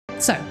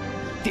So,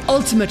 the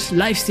ultimate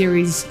life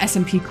series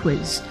SMP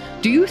quiz.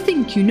 Do you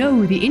think you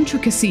know the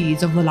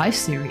intricacies of the life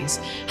series?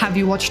 Have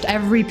you watched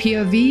every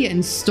POV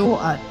and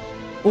saw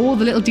all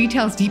the little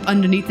details deep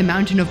underneath the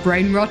mountain of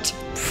brain rot?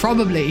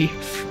 Probably,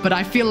 but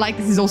I feel like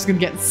this is also going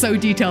to get so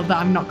detailed that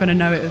I'm not going to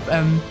know it.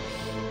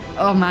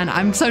 Oh man,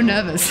 I'm so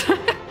nervous.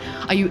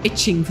 Are you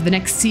itching for the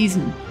next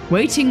season?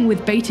 Waiting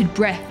with bated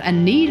breath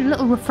and need a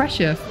little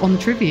refresher on the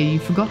trivia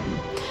you've forgotten?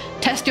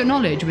 Test your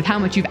knowledge with how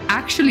much you've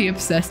actually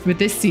obsessed with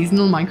this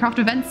seasonal Minecraft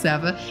event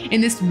server in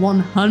this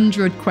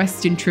 100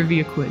 question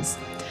trivia quiz.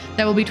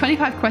 There will be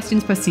 25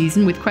 questions per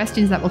season with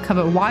questions that will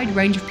cover a wide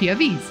range of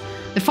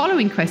POVs. The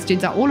following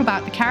questions are all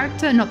about the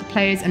character, not the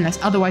players,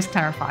 unless otherwise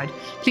clarified.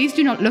 Please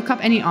do not look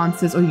up any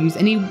answers or use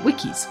any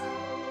wikis.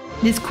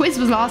 This quiz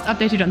was last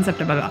updated on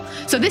September.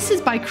 So this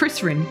is by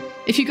Chrisriin.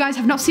 If you guys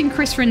have not seen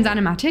Chrisriin's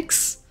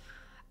animatics,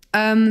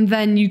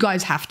 then you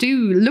guys have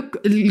to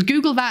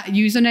Google that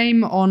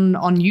username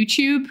on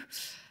YouTube,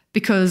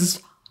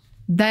 because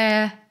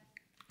their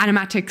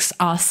animatics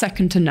are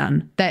second to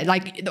none. They're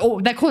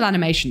they're called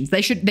animations.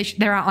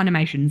 They're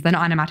animations. They're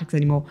not animatics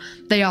anymore.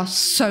 They are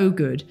so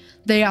good.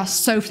 They are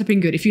so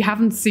flipping good. If you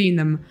haven't seen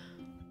them,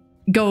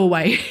 go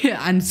away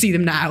and see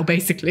them now.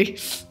 Basically,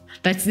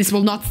 this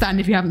will not stand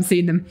if you haven't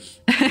seen them.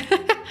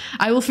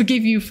 I will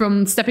forgive you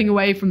from stepping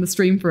away from the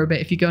stream for a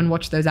bit if you go and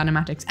watch those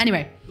animatics.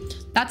 Anyway,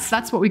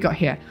 that's what we got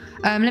here.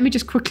 Let me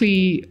just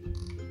quickly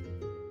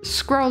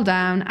scroll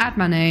down, add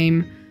my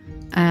name,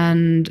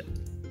 and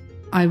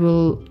I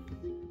will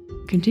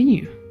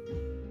continue.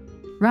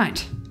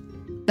 Right,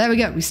 there we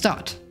go, we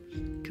start.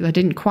 Because I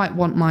didn't quite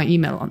want my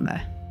email on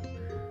there.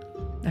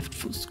 Left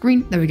full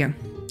screen, there we go.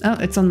 Oh,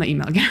 it's on the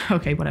email again.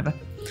 Okay, whatever.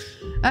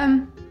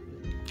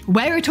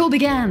 Where it all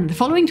began. The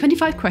following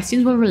 25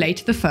 questions will relate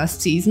to the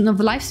first season of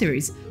the life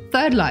series,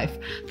 Third Life.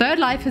 Third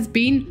Life has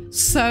been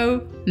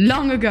so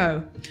long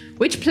ago.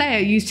 Which player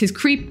used his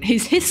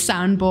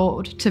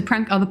soundboard to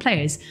prank other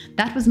players?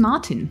 That was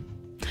Martin.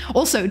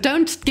 Also,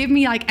 don't give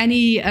me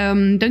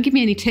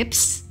any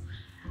tips.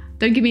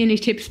 Don't give me any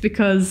tips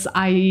because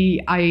I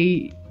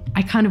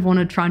kind of want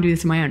to try and do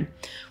this on my own.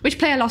 Which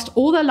player lost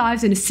all their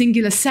lives in a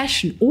singular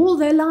session? All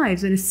their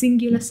lives in a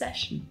singular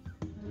session.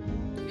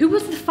 Who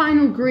was the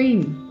final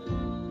green?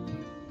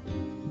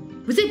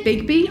 Was it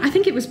Big B? I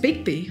think it was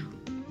Big B.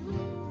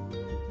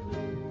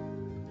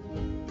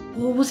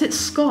 Or was it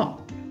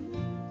Scott?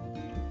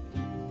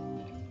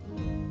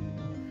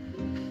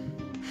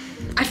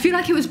 I feel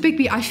like it was Big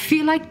B. I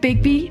feel like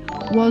Big B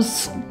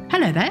was...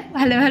 Hello there.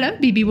 Hello, hello,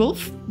 BB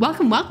Wolf.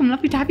 Welcome, welcome.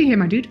 Lovely to have you here,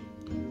 my dude.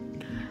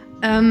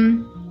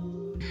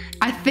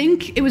 I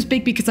think it was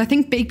Big B because I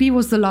think Big B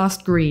was the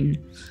last green.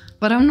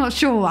 But I'm not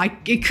sure.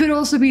 It could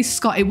also be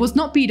Scott. It was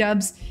not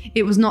B-dubs.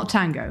 It was not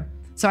Tango.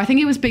 So I think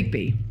it was Big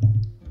B.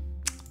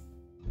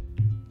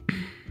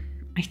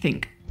 I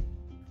think.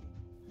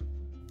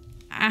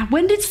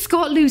 When did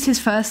Scott lose his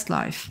first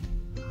life?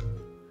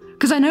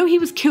 Because I know he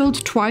was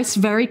killed twice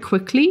very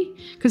quickly.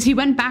 Because he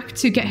went back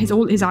to get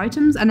all his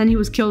items and then he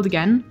was killed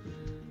again.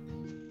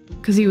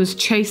 Because he was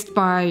chased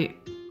by...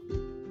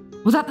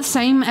 Was that the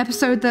same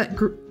episode that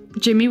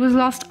Jimmy was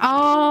lost?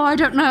 Oh, I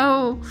don't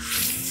know.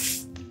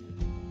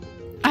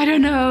 I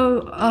don't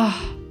know.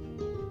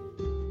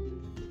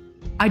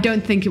 I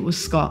don't think it was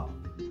Scott.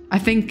 I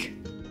think...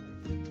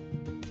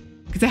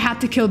 Because they had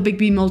to kill Big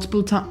B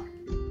multiple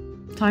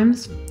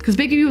times. Because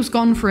Big B was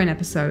gone for an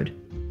episode.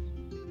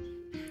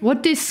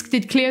 What disc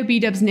did Cleo,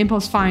 B-dubs, and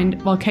Impulse find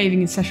while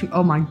caving in session?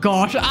 Oh my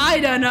gosh, I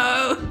don't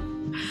know.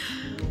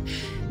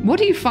 What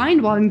do you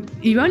find while...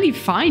 You only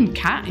find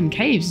Cat in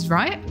caves,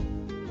 right?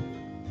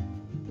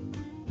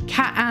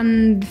 Cat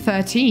and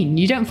 13.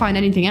 You don't find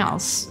anything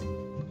else.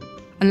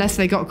 Unless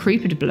they got a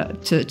creeper to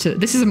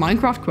this is a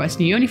Minecraft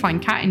question. You only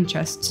find Cat in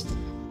chests.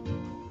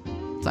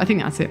 So I think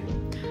that's it.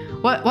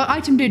 What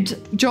item did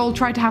Joel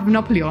try to have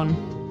Monopoly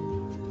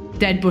on?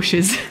 Dead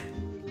bushes.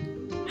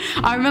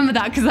 I remember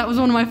that because that was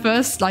one of my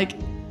first,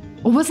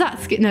 or was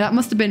that... No, that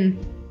must have been...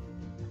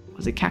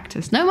 Was it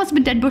cactus? No, it must have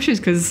been dead bushes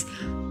because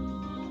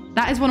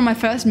that is one of my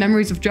first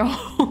memories of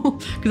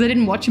Joel because I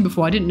didn't watch him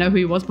before. I didn't know who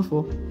he was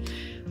before.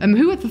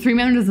 Who were the three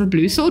members of the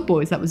Blue Sword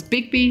Boys? That was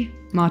Big B,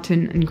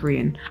 Martin, and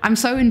Grian. I'm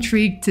so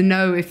intrigued to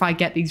know if I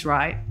get these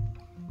right.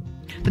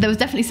 But there was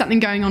definitely something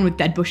going on with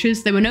dead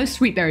bushes. There were no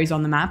sweet berries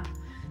on the map.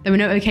 There were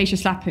no acacia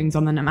saplings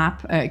on the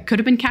map. It could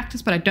have been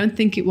cactus, but I don't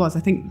think it was.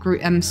 I think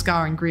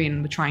Scar and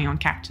Grian were trying on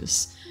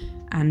cactus,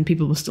 and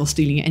people were still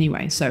stealing it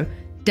anyway. So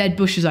dead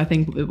bushes, I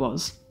think it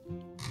was.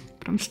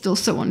 But I'm still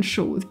so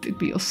unsure with Big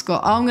B or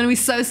Scott. Oh, I'm going to be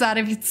so sad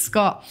if it's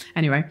Scott.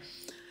 Anyway.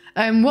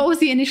 What was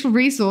the initial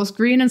resource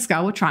Grian and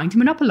Scar were trying to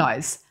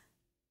monopolize?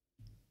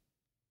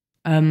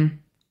 Oh,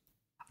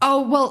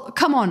 well,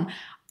 come on.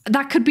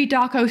 That could be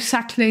dark oak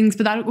saplings,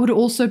 but that would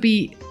also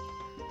be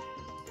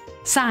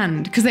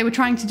sand, because they were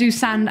trying to do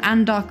sand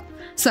and dark.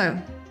 So,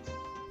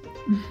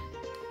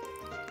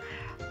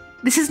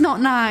 this is not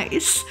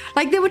nice.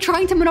 They were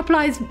trying to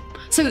monopolize.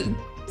 So,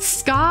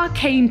 Scar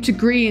came to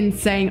Grian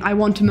saying, I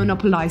want to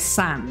monopolize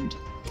sand.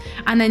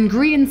 And then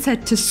Grian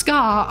said to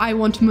Scar, I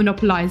want to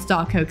monopolize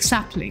dark oak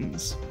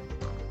saplings.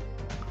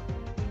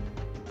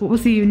 What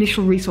was the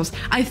initial resource?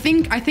 I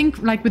think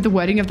like with the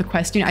wording of the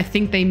question, I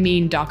think they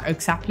mean dark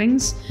oak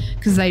saplings,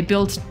 because at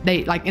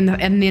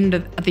the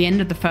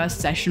end of the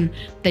first session,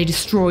 they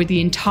destroyed the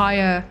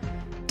entire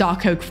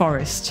dark oak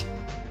forest.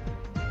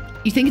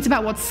 You think it's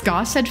about what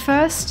Scar said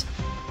first?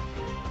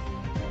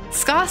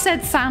 Scar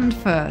said sand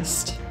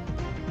first.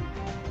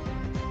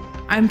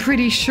 I'm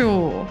pretty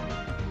sure.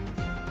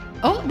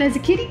 Oh, there's a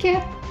kitty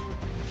cat.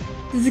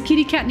 Does the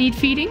kitty cat need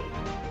feeding?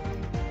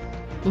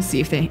 We'll see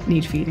if they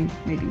need feeding,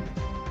 maybe.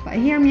 But I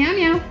hear meow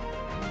meow.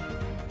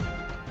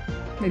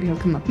 Maybe he'll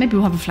come up. Maybe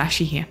we'll have a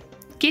flashy here.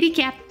 Kitty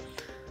cat.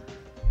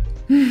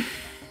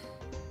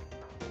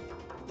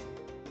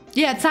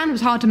 Yeah, sand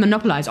was hard to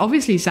monopolize.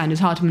 Obviously sand is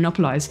hard to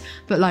monopolize,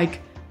 but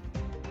like,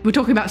 we're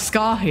talking about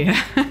Scar here.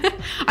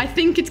 I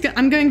think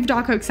I'm going for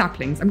dark oak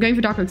saplings. I'm going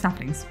for dark oak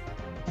saplings.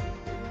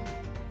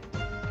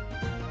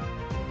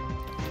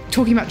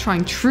 Talking about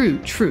trying true,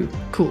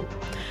 cool.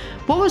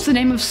 What was the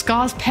name of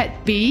Scar's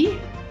pet bee?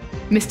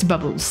 Mr.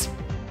 Bubbles.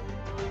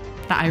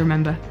 That I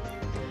remember.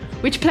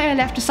 Which player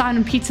left a sign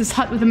on Pizza's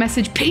hut with the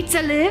message,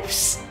 "Pizza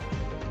lives"?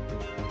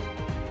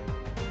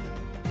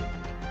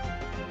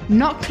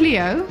 Not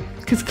Cleo,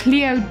 because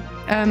Cleo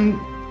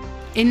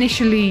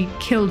initially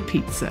killed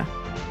Pizza.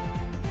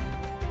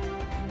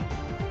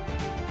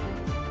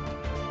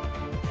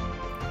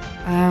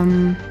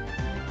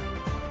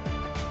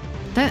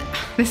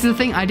 This is the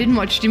thing, I didn't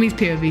watch Jimmy's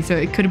POV, so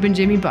it could have been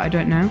Jimmy, but I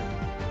don't know.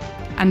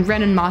 And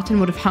Ren and Martin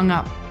would have hung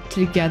up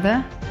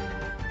together.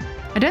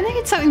 I don't think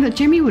it's something that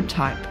Jimmy would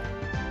type.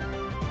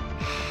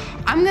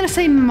 I'm gonna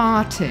say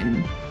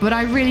Martin, but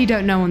I really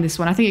don't know on this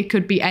one. I think it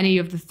could be any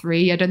of the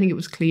three. I don't think it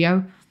was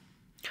Cleo.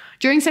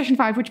 During session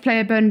 5, which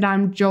player burned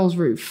down Joel's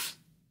roof?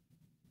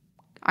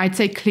 I'd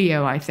say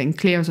Cleo, I think.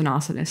 Cleo's an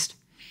arsonist.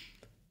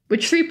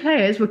 Which 3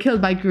 players were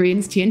killed by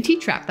Green's TNT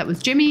trap? That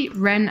was Jimmy,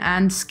 Ren,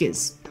 and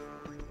Skizz.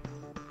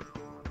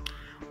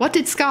 What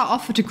did Scar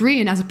offer to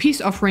Green as a peace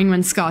offering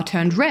when Scar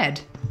turned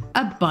red?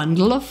 A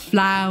bundle of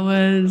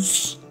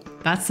flowers.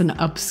 That's an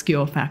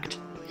obscure fact.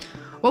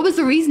 What was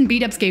the reason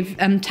B-Dubs gave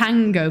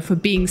Tango for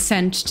being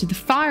sent to the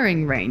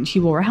firing range?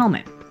 He wore a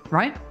helmet,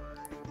 right?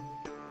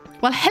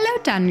 Well,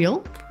 hello,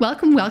 Daniel.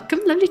 Welcome, welcome.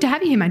 Lovely to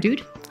have you here, my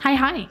dude. Hi,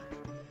 hi.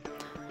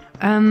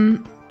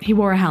 He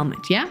wore a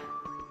helmet, yeah?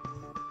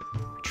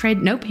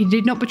 Nope, he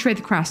did not betray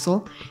the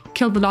castle.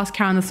 Killed the last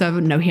cow on the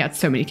server. No, he had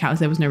so many cows,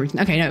 there was no reason.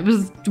 Okay, no,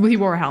 he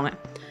wore a helmet.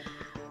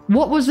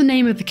 What was the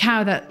name of the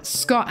cow that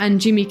Scott and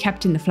Jimmy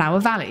kept in the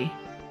Flower Valley?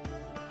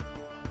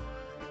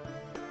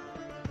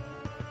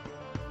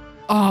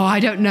 Oh, I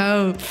don't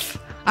know.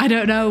 I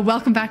don't know.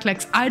 Welcome back,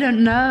 Lex. I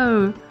don't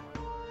know.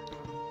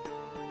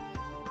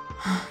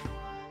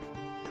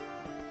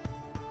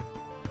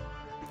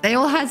 They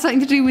all had something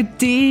to do with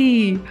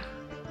D.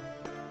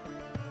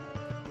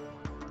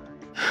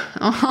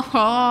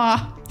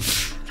 Oh,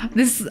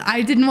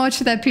 I didn't watch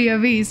their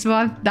POV, so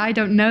I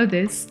don't know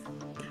this.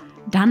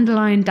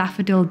 Dandelion,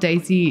 daffodil,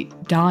 daisy,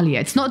 dahlia.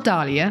 It's not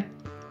dahlia.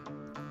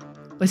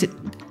 Was it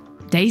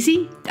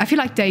Daisy? I feel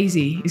like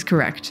Daisy is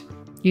correct.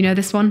 You know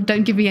this one?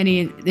 Don't give me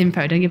any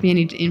info. Don't give me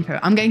any info.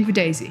 I'm going for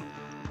Daisy.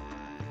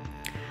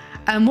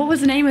 What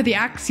was the name of the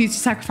axe used to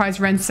sacrifice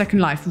Ren's second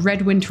life?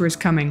 Red Winter is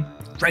coming.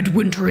 Red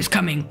Winter is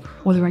coming.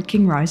 Or the Red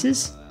King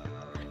rises?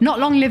 Not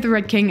long live the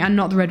Red King and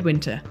not the Red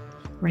Winter.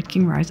 Red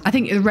King rise. I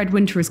think the Red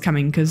Winter is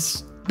coming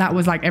because that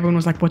was like, everyone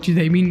was like, what do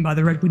they mean by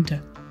the Red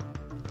Winter?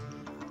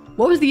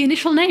 What was the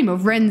initial name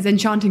of Ren's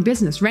enchanting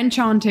business? Ren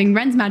Chanting,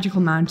 Ren's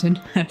Magical Mountain,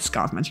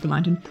 Scar's Magical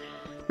Mountain,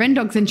 Ren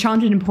Dog's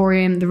Enchanted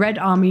Emporium, the Red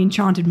Army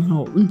Enchanted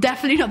Hall.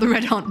 Definitely not the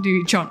Red Army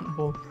Enchantment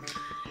Hall.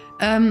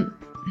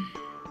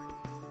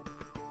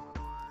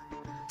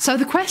 So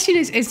the question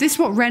is this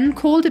what Ren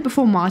called it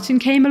before Martin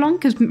came along?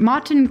 Because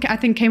Martin, I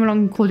think, came along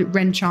and called it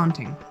Ren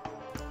Chanting.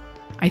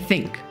 I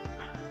think.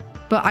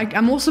 But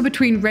I'm also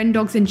between Ren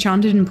Dog's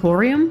Enchanted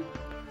Emporium,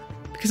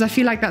 because I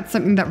feel like that's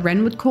something that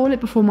Ren would call it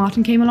before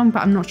Martin came along,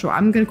 but I'm not sure.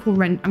 I'm going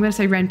to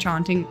say Ren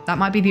Chanting. That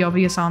might be the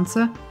obvious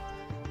answer.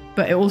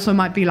 But it also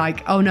might be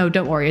like, oh no,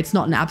 don't worry, it's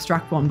not an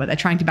abstract one, but they're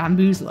trying to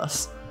bamboozle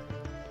us.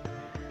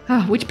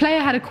 Which player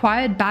had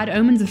acquired Bad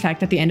Omens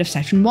effect at the end of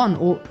session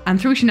 1,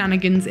 and through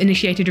shenanigans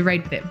initiated a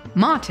raid with it?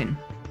 Martin.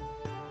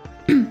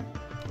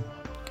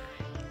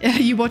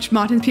 You watched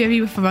Martin's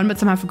POV for fun, but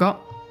somehow forgot?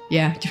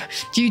 Yeah.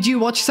 Do you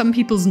watch some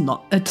people's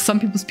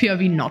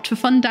POV not for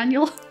fun,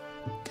 Daniel?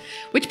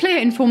 Which player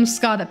informs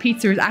Scar that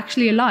Pizza is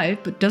actually alive,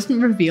 but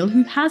doesn't reveal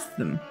who has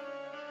them?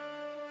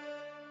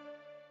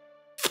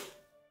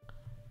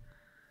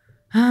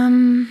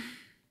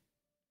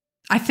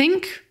 I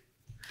think...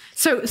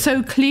 So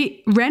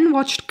Ren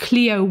watched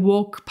Cleo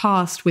walk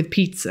past with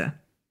Pizza.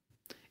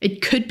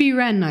 It could be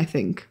Ren, I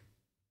think.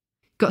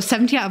 Got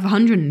 70 out of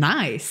 100.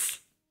 Nice.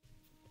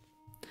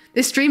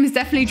 This stream is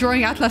definitely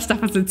drawing out less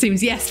stuff as it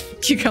seems. Yes,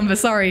 Cucumber.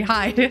 Sorry.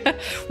 Hi.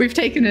 we've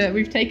taken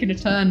a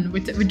turn.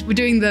 We're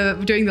doing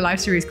the live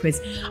series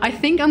quiz. I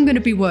think I'm going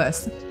to be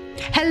worse.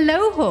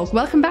 Hello, Hawk.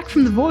 Welcome back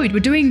from the void. We're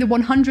doing the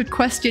 100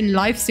 question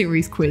live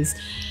series quiz,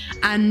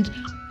 and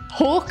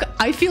Hawk,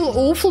 I feel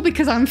awful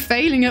because I'm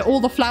failing at all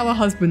the flower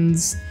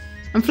husbands.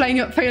 I'm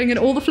failing at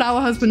all the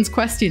flower husband's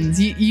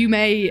questions. You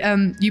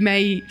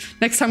may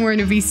next time we're in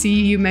a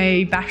VC, you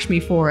may bash me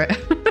for it.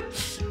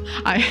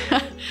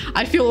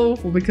 I feel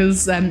awful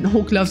because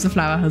Hawk loves the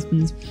flower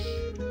husbands.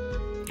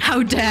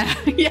 How dare?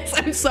 Yes,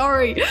 I'm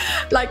sorry.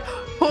 Like,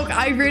 Hawk,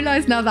 I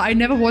realize now that I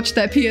never watched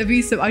their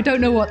POV, so I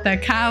don't know what their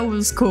cow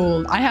was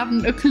called. I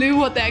haven't a clue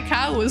what their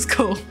cow was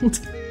called.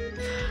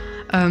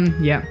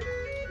 Yeah.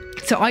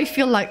 So I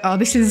feel like, oh,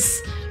 this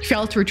is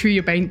fail to retrieve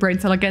your brain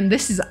cell again.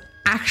 This is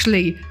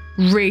actually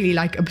really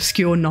like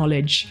obscure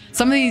knowledge.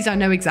 Some of these I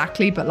know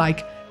exactly, but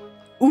like,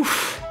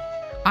 oof,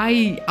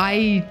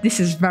 this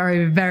is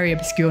very, very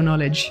obscure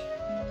knowledge.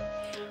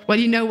 Well,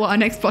 you know what our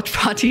next watch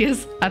party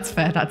is? That's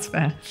fair, that's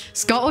fair.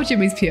 Scott or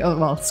Jimmy's POV?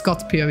 Well,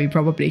 Scott's POV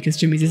probably, because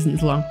Jimmy's isn't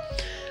as long.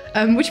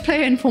 Which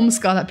player informs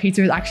Scott that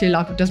Peter is actually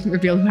alive but doesn't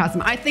reveal who has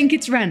him? I think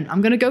it's Ren.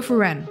 I'm gonna go for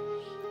Ren.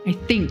 I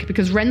think,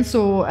 because Ren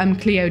saw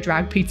Cleo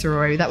drag Peter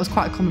away. That was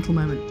quite a comical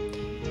moment.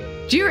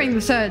 During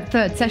the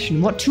third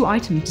session, what 2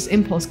 items does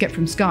Impulse get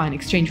from Sky in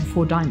exchange for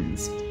 4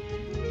 diamonds?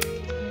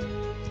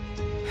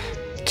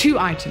 2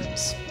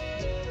 items.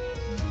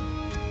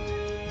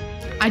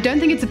 I don't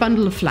think it's a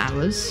bundle of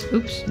flowers.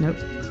 Oops, nope.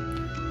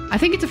 I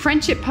think it's a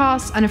friendship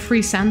pass and a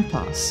free sand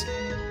pass.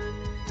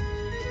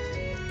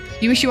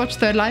 You wish you watched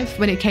Third Life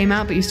when it came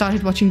out, but you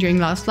started watching during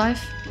Last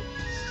Life?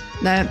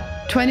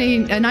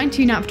 19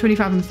 out of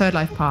 25 on the Third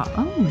Life part.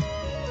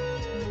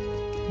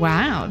 Oh.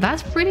 Wow,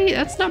 that's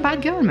not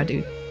bad going, my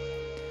dude.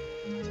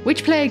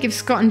 Which player gives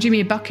Scott and Jimmy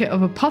a bucket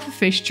of a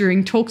pufferfish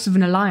during talks of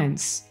an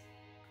alliance?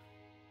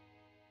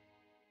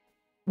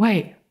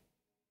 Wait.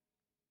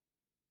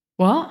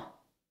 What?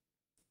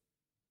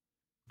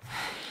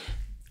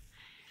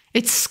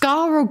 It's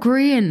Scar or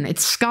Green.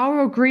 It's Scar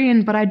or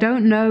Green, but I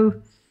don't know.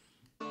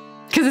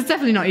 Because it's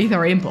definitely not Ether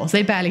or Impulse.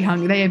 They barely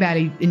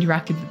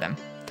interacted with them.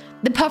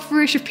 The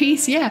pufferish of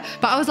peace, yeah.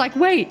 But I was like,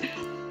 wait,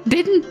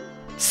 didn't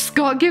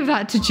Scott give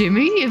that to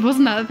Jimmy? It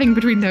wasn't that a thing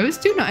between those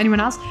two, not anyone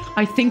else.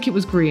 I think it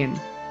was Green.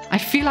 I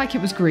feel like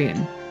it was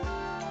Green.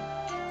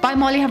 Bye,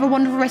 Molly. Have a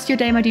wonderful rest of your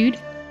day, my dude.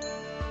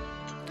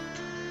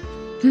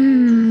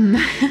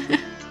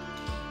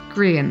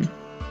 Green.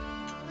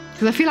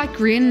 Because I feel like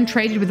Green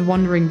traded with the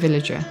Wandering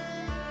Villager.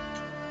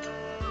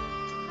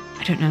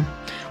 I don't know.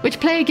 Which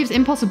player gives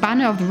Impulse a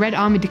banner of the Red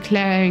Army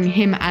declaring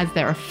him as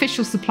their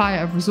official supplier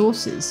of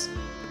resources?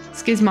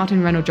 Skiz,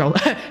 Martin, Ren, or Joel?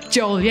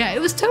 Joel, yeah,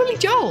 it was totally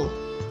Joel.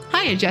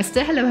 Hiya,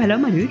 Jester. Hello, hello,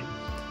 my dude.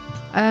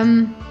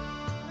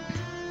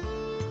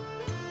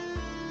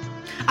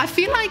 I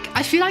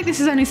feel like this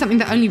is only something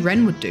that only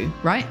Ren would do,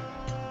 right?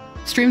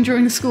 Stream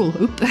during school.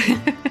 Oop.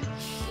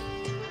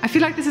 I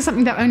feel like this is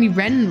something that only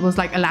Ren was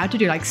like allowed to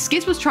do. Like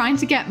Skiz was trying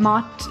to get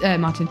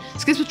Martin.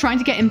 Skiz was trying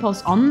to get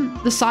Impulse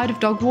on the side of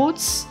Dog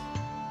Wards,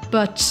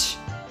 but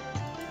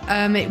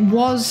it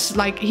was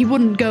like he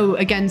wouldn't go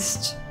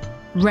against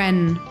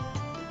Ren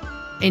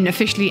in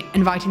officially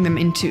inviting them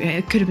into.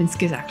 It could have been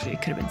Skiz actually.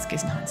 It could have been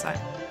Skiz in hindsight.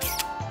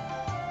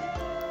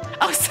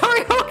 Oh,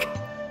 sorry, Hawk.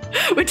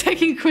 We're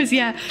taking a quiz.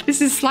 Yeah,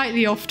 this is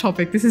slightly off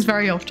topic. This is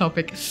very off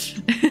topic.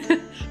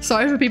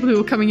 Sorry for people who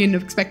are coming in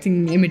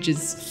expecting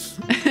images,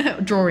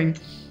 drawing.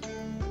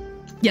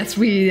 Yes,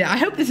 I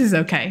hope this is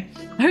okay.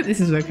 I hope this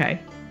is okay.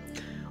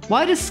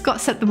 Why does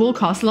Scott set the wall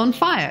castle on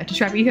fire? To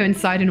trap Etho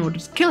inside in order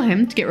to kill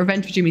him, to get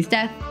revenge for Jimmy's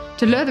death,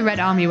 to lure the Red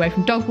Army away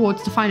from Dog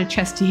Wards, to find a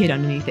chest he hid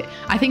underneath it.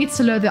 I think it's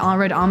to lure the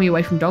Red Army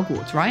away from Dog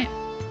Wards, right?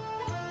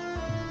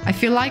 I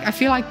feel like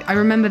I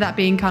remember that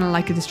being kind of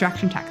like a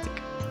distraction tactic.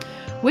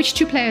 Which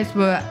 2 players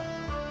were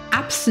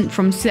absent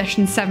from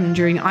session 7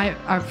 during for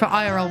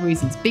IRL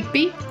reasons? Big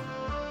B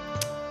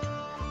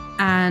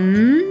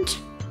and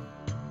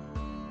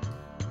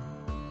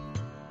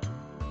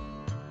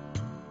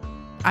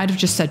I'd have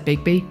just said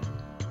Big B,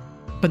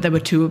 but there were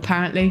 2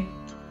 apparently.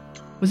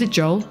 Was it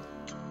Joel?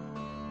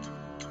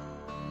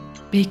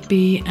 Big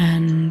B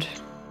and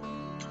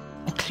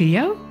or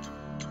Cleo?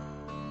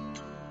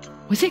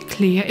 Was it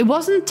Cleo? It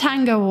wasn't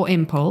Tango or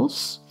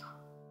Impulse.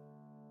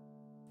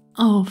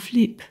 Oh,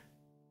 flip.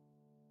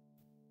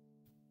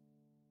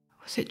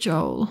 Was it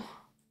Joel?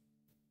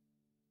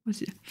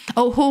 Was it?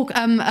 Oh, Hawk.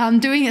 I'm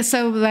doing it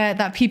so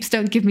that peeps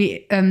don't give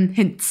me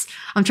hints.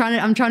 I'm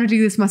trying to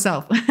do this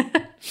myself.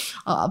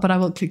 But I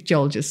will click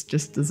Joel just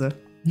as a.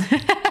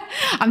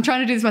 I'm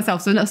trying to do this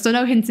myself, so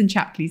no hints in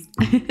chat, please.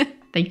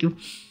 Thank you.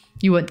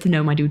 You want to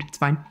know, my dude. It's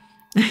fine.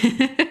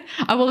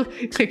 I will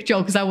click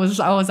Joel because I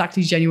was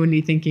actually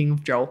genuinely thinking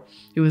of Joel.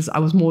 I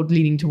was more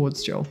leaning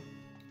towards Joel.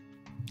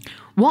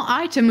 What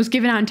item was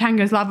given out in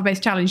Tango's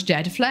lava-based challenge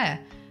Dare to Flare?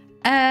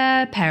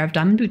 A pair of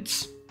diamond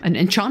boots. An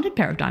enchanted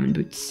pair of diamond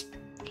boots.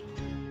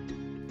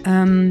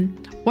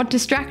 What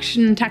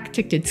distraction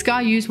tactic did Sky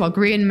use while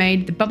Grian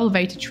made the bubble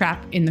Vader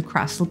trap in the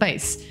castle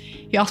base?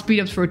 He asked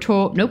B-dubs for a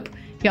tour. Nope.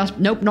 He asked,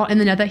 nope, not in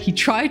the nether. He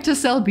tried to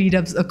sell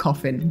B-dubs a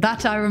coffin.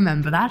 That I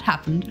remember. That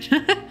happened.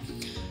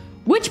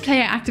 Which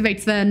player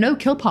activates the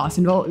no-kill pass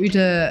in order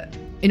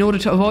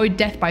to avoid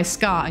death by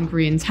Scar and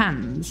Grian's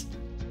hands?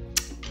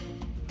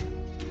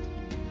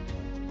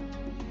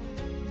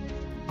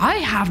 I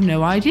have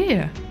no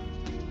idea.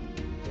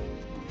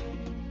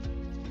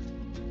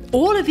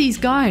 all of these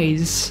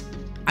guys,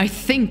 I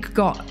think,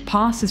 got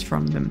passes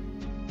from them.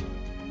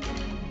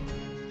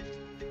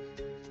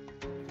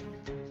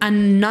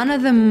 And none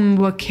of them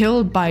were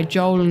killed by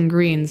Joel and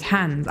Green's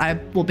hands.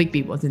 Well, Big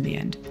B was in the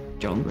end.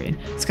 Joel and Green.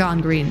 Scar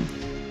and Green.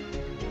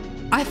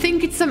 I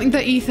think it's something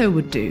that Etho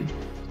would do,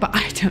 but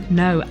I don't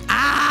know.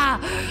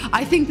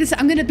 I think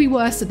I'm going to be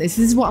worse at this.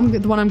 This is the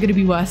one I'm going to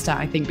be worst at,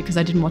 I think, because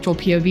I didn't watch all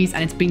POVs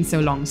and it's been so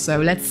long. So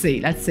let's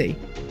see.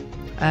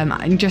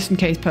 And just in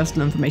case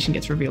personal information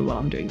gets revealed while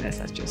I'm doing this,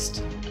 let's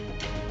just...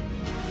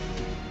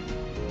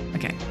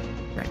 Okay,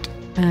 right.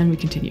 And we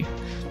continue.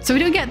 So we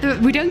don't get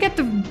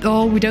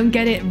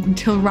it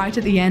until right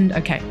at the end.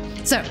 Okay.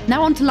 So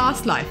now on to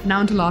Last Life.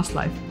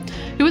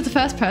 Who was the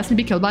first person to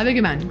be killed by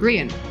Bigger Man?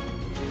 Chrisriin.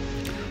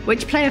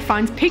 Which player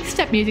finds Pig's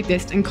Step music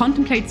disc and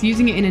contemplates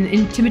using it in an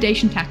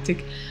intimidation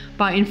tactic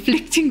by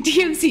inflicting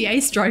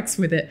DMCA strikes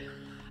with it?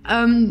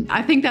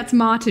 I think that's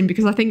Martin,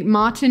 because I think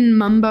Martin,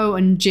 Mumbo,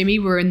 and Jimmy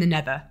were in the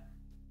Nether.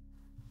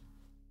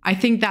 I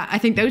think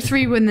those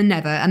three were in the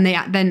Nether, and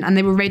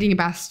they were raiding a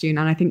bastion,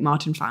 and I think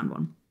Martin found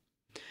one.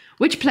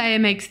 Which player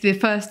makes the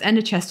first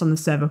ender chest on the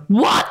server?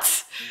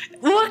 What?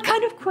 What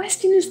kind of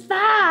question is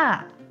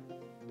that?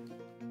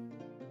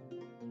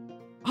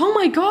 Oh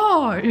my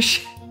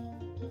gosh.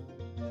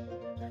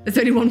 There's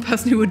only one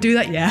person who would do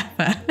that? Yeah,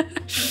 fair.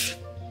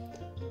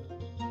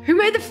 Who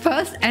made the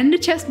first ender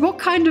chest? What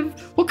kind of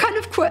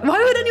why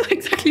would anyone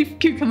exactly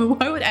Cucumber?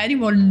 Why would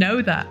anyone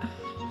know that?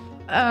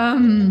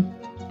 I'm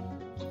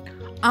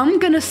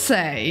gonna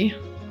say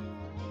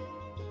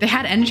they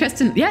had ender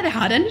chests in, yeah, they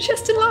had ender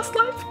chests in Last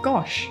Life?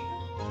 Gosh.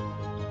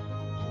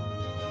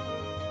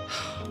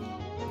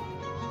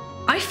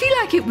 I feel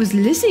like it was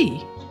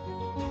Lizzie.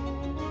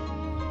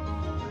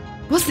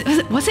 Was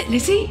it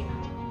Lizzie?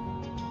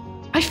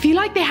 I feel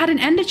like they had an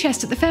ender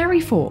chest at the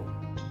fairy fort.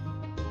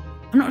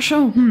 I'm not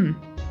sure.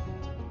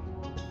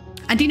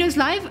 Andino's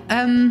live.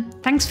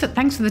 Thanks for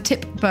the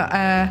tip, but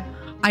I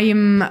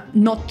am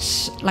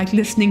not like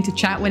listening to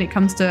chat when it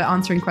comes to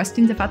answering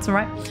questions, if that's all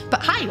right.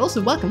 But hi,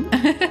 also welcome.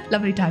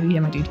 Lovely to have you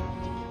here, my dude.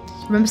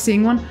 Remember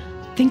seeing one?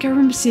 I think I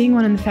remember seeing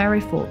one in the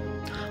fairy fort.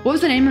 What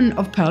was the name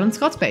of Pearl and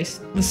Scott's base?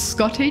 The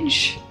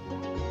Scottage?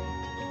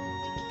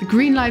 The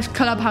Green Life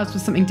Clubhouse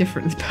was something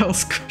different. The Pearl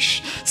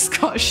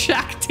Scott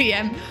Shack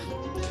TM.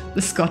 The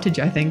Scottage,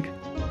 I think.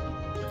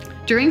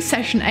 During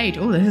session 8,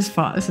 oh, this is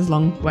far. This is a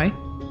long way.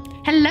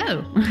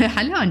 Hello.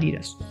 Hello,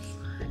 Andidas.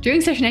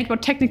 During session 8,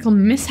 what technical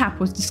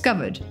mishap was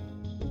discovered?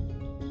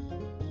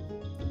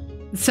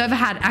 The server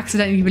had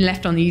accidentally been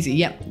left on easy.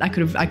 Yep, I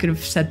could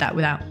have said that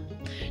without.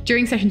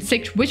 During session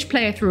 6, which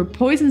player threw a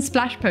poison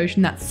splash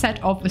potion that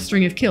set off a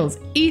string of kills?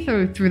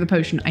 Etho threw the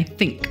potion, I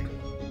think.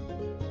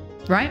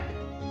 Right?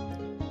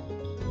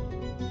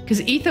 Because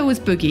Etho was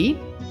Boogie,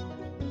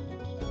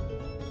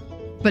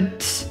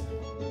 but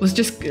it was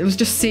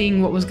just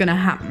seeing what was going to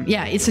happen.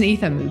 Yeah, it's an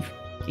Etho move.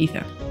 Etho.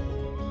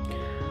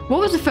 What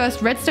was the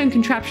first redstone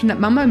contraption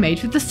that Mumbo made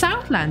for the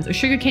Southlands? A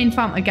sugarcane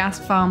farm, a gas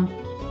farm?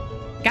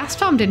 Gas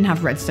farm didn't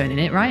have redstone in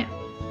it, right?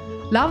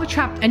 Lava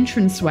trapped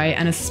entranceway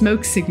and a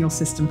smoke signal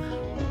system.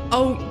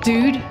 Oh,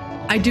 dude,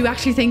 I do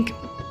actually think...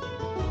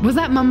 Was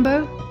that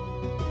Mumbo?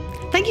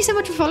 Thank you so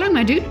much for following,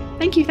 my dude.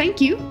 Thank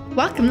you.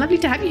 Welcome, lovely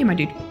to have you here, my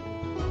dude.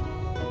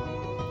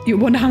 You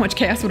wonder how much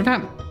chaos would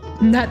have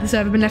happened had the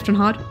server been left on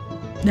hard?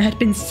 There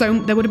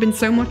would have been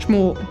so much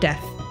more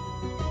death.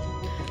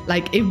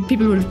 Like,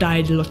 people would have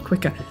died a lot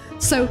quicker.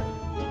 So,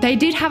 they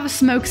did have a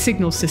smoke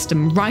signal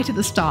system right at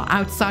the start,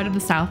 outside of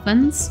the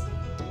Southlands.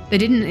 They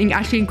didn't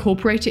actually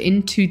incorporate it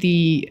into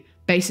the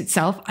base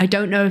itself. I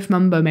don't know if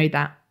Mumbo made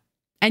that.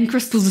 End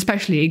crystals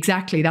especially,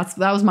 exactly. That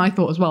was my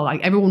thought as well.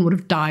 Like, everyone would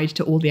have died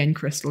to all the end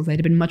crystals. They'd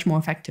have been much more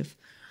effective.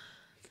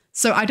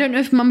 So I don't know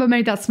if Mumbo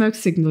made that smoke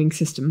signaling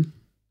system.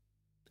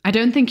 I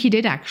don't think he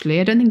did, actually.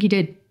 I don't think he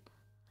did.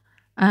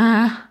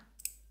 The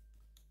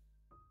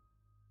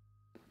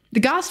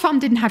gas farm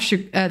didn't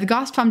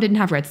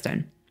have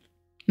redstone.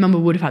 Mumbo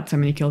would have had so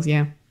many kills,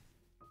 yeah.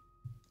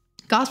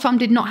 Gas farm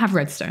did not have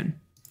redstone.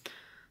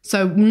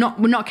 So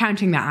we're not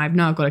counting that. I've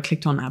got it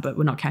clicked on now, but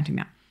we're not counting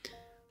that.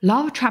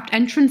 Lava trapped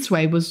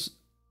entranceway was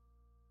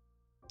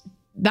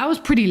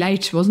pretty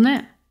late, wasn't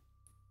it?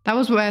 That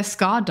was where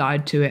Scar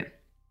died to it.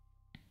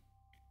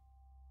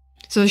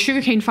 So the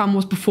sugarcane farm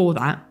was before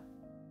that.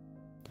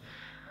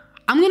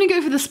 I'm going to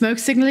go for the smoke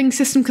signaling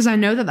system because I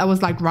know that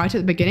was like right at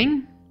the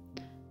beginning.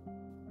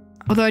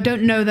 Although I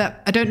don't know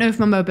if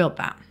Mumbo built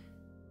that.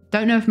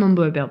 I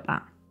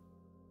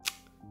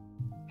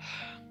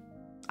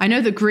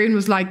know that Chrisriin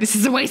was like, this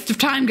is a waste of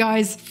time,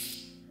 guys.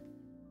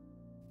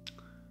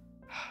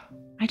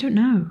 I don't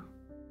know.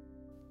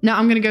 No,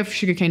 I'm going to go for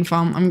sugarcane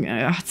farm.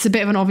 It's a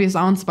bit of an obvious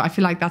answer, but I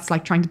feel like that's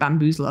like trying to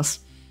bamboozle us.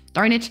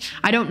 Darn it.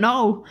 I don't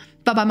know.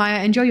 Bye-bye,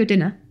 Maya. Enjoy your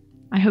dinner.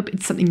 I hope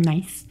it's something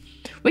nice.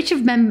 Which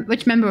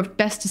member of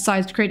Best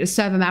decides to create a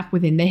server map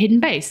within their hidden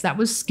base? That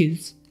was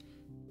Skizz.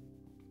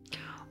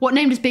 What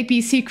name does Big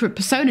B's secret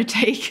persona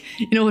take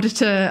in order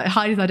to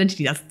hide his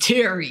identity? That's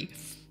Terry.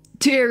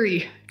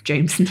 Terry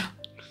Jameson.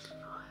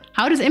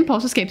 How does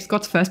Impulse escape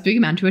Scott's first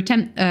boogeyman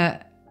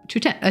to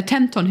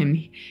attempt on him.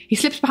 He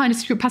slips behind a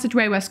secret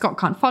passageway where Scott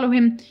can't follow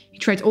him. He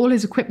trades all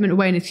his equipment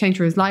away in exchange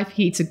for his life.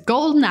 He eats a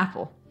golden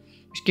apple,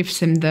 which gives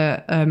him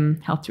the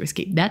health to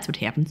escape. That's what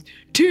happens.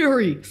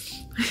 Theory!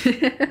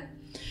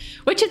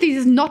 Which of these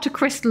is not a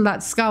crystal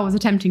that Scar was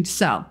attempting to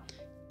sell?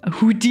 A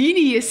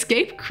Houdini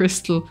escape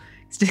crystal.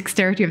 It's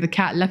dexterity of the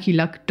cat, lucky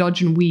luck,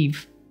 dodge and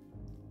weave.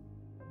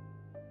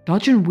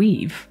 Dodge and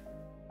weave?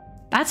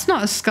 That's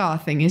not a Scar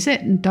thing, is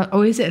it?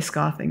 Oh, is it a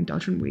Scar thing?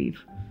 Dodge and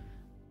weave.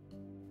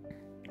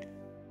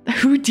 The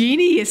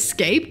Houdini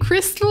escape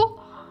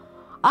crystal?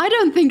 I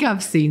don't think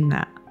I've seen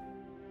that.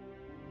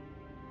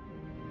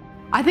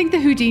 I think the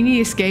Houdini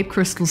escape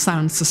crystal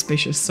sounds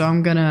suspicious, so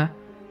I'm gonna...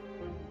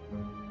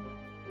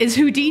 Is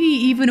Houdini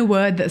even a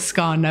word that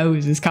Scar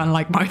knows is kind of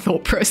like my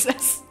thought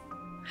process.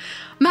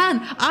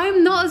 Man,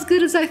 I'm not as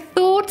good as I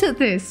thought at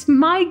this.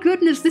 My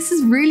goodness, this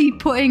is really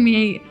putting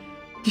me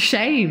to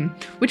shame.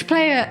 Which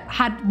player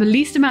had the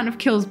least amount of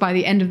kills by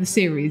the end of the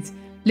series?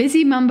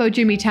 Lizzie, Mumbo,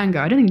 Jimmy, Tango.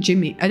 I don't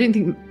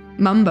think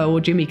Mumbo or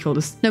Jimmy killed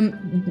us. No,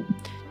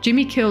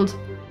 Jimmy killed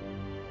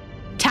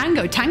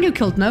Tango. Tango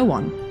killed no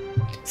one.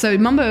 So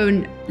Mumbo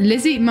and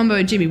Lizzie, Mumbo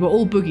and Jimmy were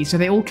all boogies, so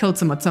they all killed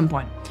someone at some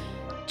point.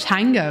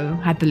 Tango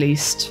had the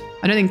least.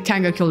 I don't think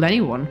Tango killed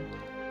anyone.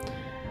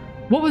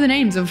 What were the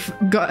names of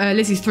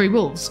Lizzie's 3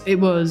 wolves? It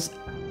was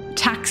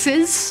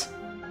Taxes,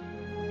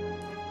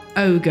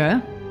 Ogre.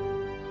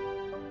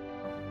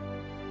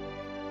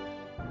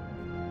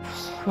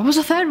 What was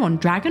the third one?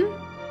 Dragon?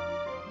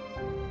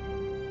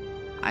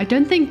 I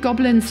don't think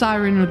Goblin,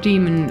 Siren, or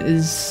Demon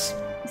is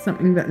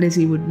something that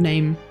Lizzie would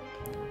name.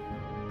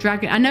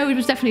 Dragon. I know it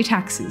was definitely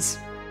Taxes.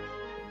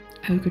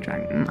 Ogre,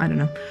 Dragon. I don't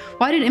know.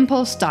 Why did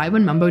Impulse die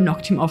when Mumbo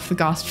knocked him off the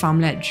Ghast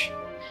Farm ledge?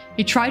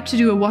 He tried to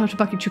do a water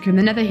bucket trick in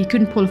the nether. He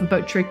couldn't pull off a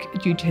boat trick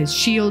due to his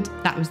shield.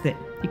 That was it.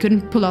 He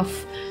couldn't pull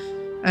off...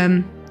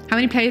 how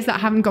many players that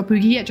haven't got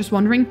Boogie yet? Just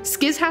wondering.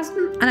 Skizz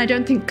hasn't, and I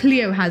don't think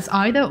Cleo has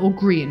either, or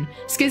Green.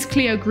 Skizz,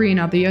 Cleo, Green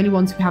are the only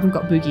ones who haven't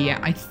got Boogie yet,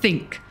 I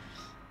think.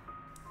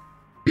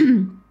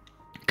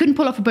 Couldn't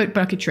pull off a boat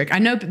bucket trick. I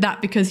know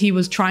that because he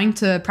was trying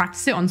to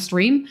practice it on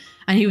stream,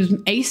 and he was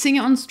acing it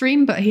on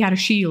stream, but he had a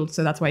shield,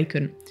 so that's why he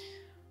couldn't.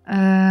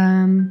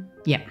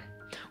 Yeah.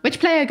 Which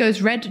player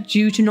goes red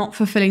due to not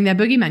fulfilling their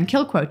boogeyman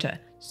kill quota?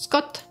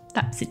 Scott.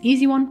 That's an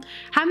easy one.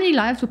 How many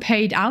lives were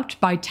paid out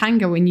by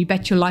Tango when you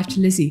bet your life to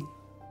Lizzie?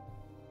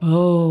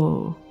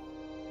 Oh.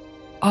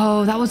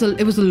 Oh, it was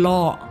a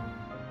lot.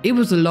 It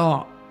was a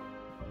lot.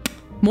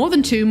 More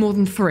than 2, more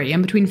than 3,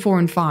 and between 4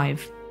 and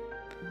 5.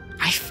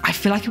 I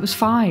feel like it was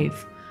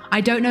 5.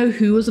 I don't know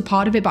who was a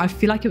part of it, but I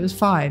feel like it was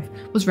 5.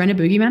 Was Ren a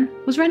boogeyman?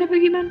 Was Ren a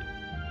boogeyman?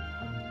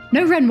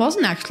 No, Ren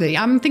wasn't actually.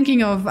 I'm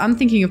thinking of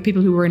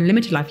people who were in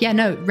limited life. Yeah,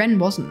 no, Ren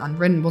wasn't, and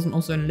Ren wasn't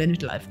also in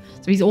limited life.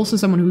 So he's also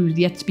someone who's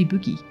yet to be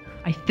boogie.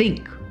 I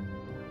think.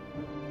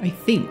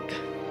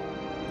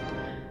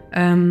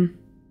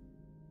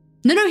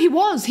 No, he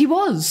was.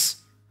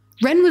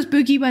 Ren was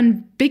boogie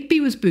when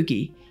Bigby was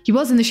boogie. He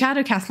was in the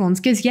Shadow Castle on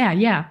Skizz.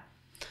 Yeah.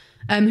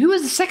 Who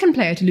was the second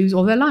player to lose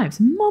all their lives?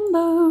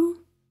 Mumbo.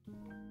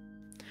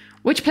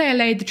 Which player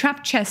laid the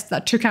trap chest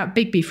that took out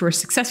Bigby for a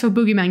successful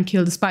boogeyman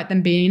kill despite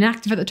them being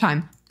inactive at the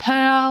time?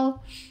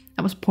 Pearl.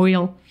 That was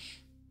Poyle.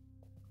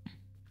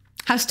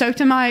 How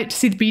stoked am I to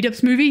see the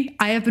B-Dubs movie?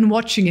 I have been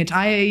watching it.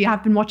 I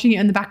have been watching it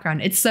in the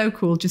background. It's so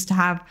cool just to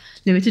have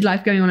limited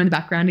life going on in the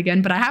background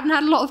again, but I haven't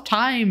had a lot of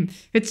time.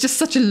 It's just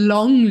such a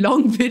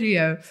long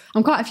video.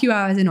 I'm quite a few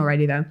hours in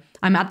already though.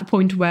 I'm at the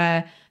point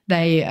where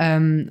they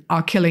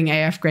are killing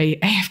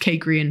AFK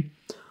Green.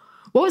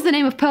 What was the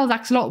name of Pearl's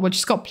axolotl which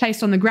just got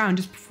placed on the ground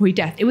just before he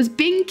death? It was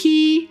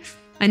Binky.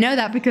 I know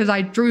that because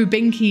I drew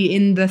Binky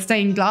in the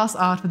stained glass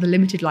art for the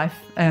limited life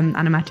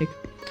animatic.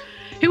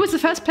 Who was the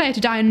first player to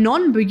die a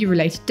non-boogie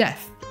related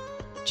death?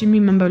 Jimmy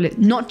Mumbo,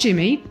 not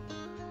Jimmy.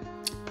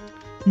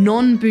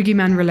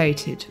 Non-boogeyman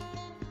related.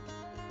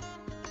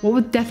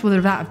 What death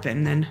would that have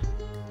been then?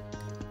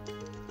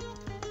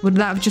 Would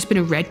that have just been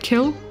a red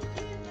kill?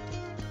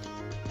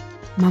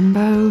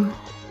 Mumbo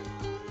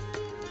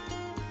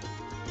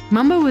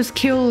was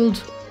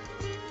killed.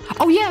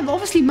 Oh yeah,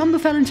 obviously Mumbo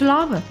fell into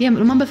lava. Yeah,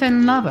 Mumbo fell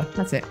in lava.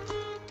 That's it.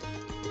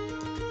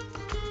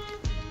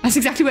 That's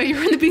exactly where you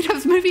were in the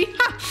B-Dubs movie.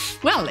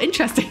 Well,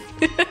 interesting.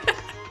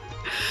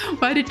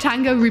 Why did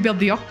Tango build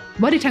the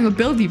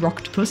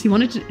octopus? He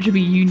wanted it to be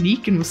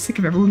unique and was sick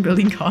of everyone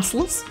building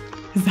castles.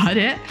 Is that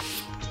it?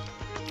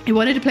 He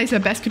wanted a place where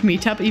best could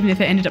meet up, even if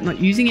they ended up not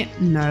using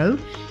it. No.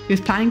 He was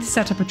planning to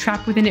set up a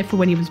trap within it for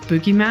when he was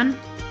boogeyman.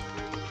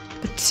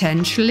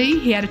 Potentially.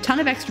 He had a ton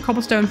of extra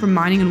cobblestone from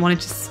mining and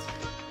wanted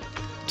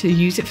to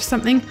use it for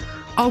something.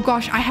 Oh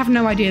gosh, I have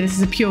no idea. This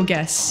is a pure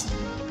guess.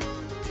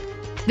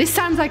 This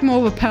sounds like more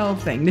of a Pearl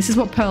thing. This is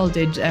what Pearl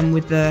did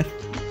with the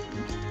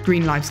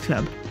Green Lives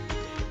Club.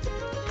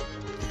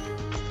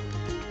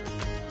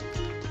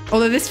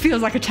 Although this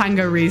feels like a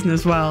Tango reason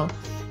as well.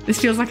 So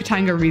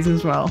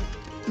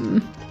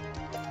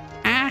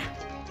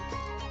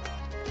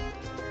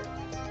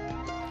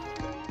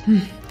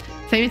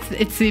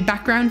it's the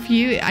background for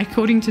you.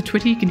 According to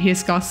Twitter, you can hear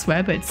Scar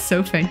swear, but it's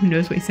so faint. Who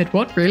knows what he said?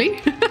 What?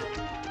 Really?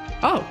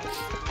 Oh,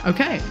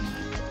 okay.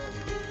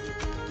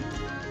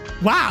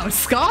 Wow,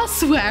 Scar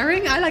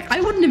swearing?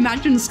 I wouldn't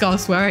imagine Scar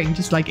swearing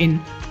just like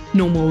in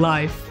normal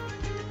life.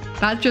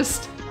 That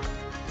just...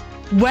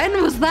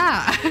 When was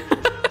that?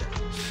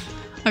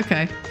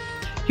 Okay.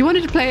 He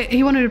wanted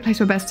to place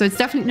my best, so it's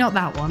definitely not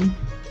that one.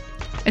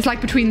 It's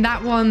like between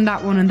that one,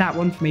 and that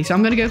one for me. So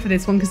I'm gonna go for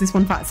this one because this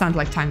one sounds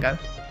like tango.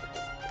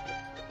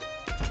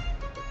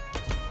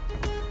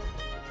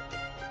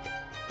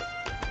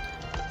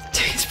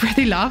 He's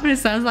really laughing. It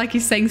sounds like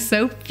he's saying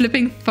so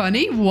flipping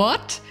funny.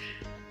 What?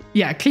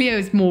 Yeah, Cleo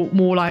is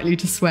more likely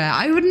to swear.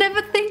 I would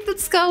never think that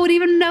Scar would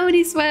even know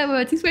any swear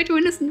words. He's way too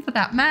innocent for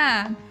that,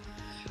 man.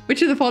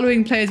 Which of the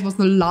following players was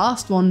the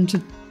last one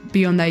to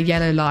be on their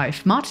yellow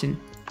life? Martin.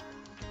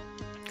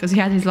 Because he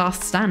had his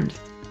last stand.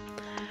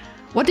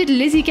 What did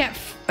Lizzie get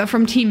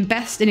from Team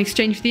Best in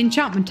exchange for the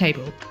enchantment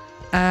table?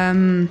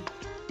 2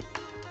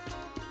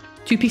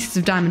 pieces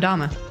of diamond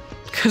armor.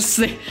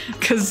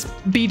 Because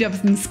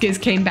B-dubs and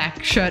Skizz came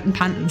back, shirt and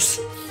panties.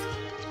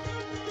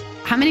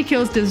 How many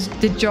kills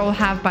did Joel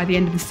have by the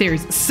end of the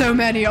series? So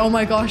many, oh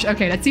my gosh.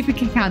 Okay, let's see if we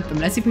can count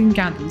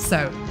them.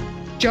 So,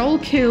 Joel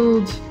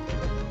killed...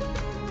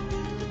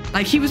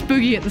 Like, he was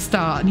Boogie at the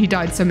start and he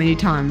died so many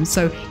times.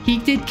 So, he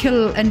did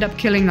end up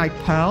killing, like,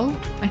 Pearl,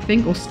 I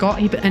think, or Scott.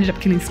 He ended up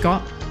killing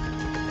Scott.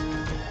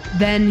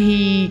 Then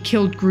he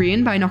killed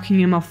Green by knocking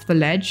him off the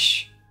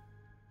ledge.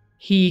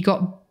 He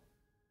got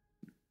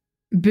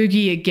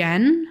Boogie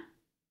again.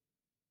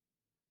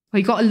 Well,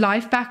 he got a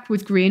life back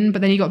with Green,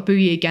 but then he got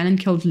Boogie again and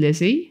killed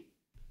Lizzie.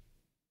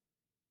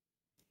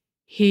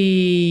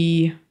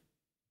 He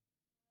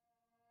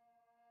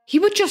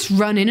would just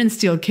run in and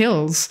steal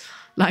kills.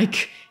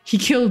 Like, he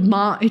killed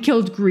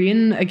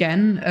Green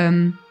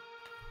again.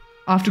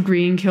 After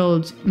Green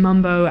killed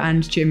Mumbo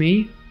and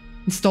Jimmy.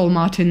 And stole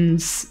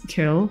Martin's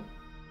kill.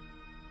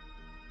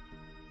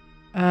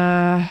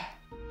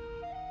 Gosh.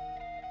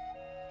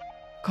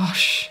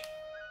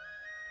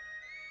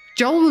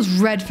 Joel was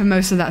red for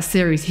most of that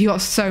series. He got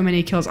so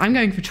many kills. I'm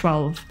going for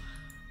 12.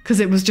 Because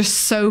it was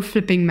just so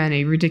flipping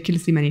many.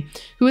 Ridiculously many.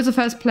 Who was the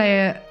first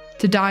player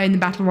to die in the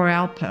Battle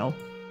Royale, Pearl?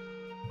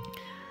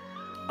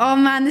 Oh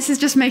man, this is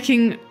just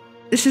making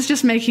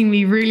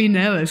me really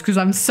nervous. Because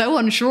I'm so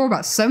unsure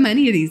about so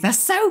many of these. They're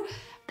so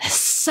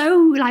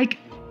like...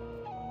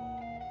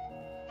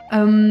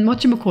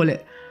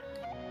 whatchamacallit?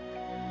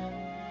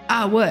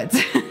 Words.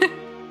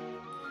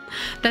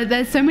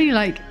 There's so many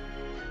like...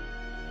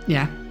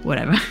 Yeah,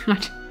 whatever.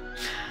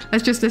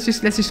 let's just go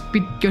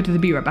to the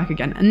be right back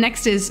again. And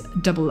next is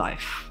Double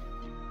Life.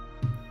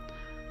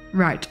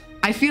 Right.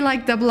 I feel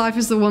like Double Life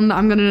is the one that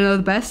I'm going to know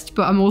the best,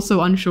 but I'm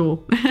also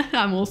unsure.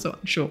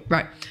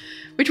 Right.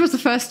 Which was the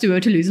first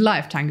duo to lose a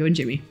life? Tango and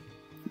Jimmy.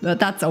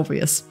 That's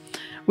obvious.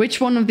 Which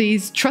one of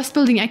these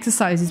trust-building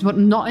exercises was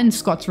not in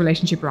Scott's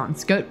relationship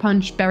rounds? Goat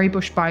Punch, Berry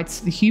Bush Bites,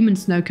 the Human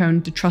Snow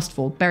Cone, the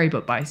Trustful, Berry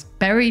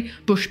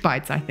Bush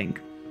Bites, I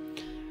think.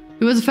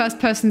 Who was the first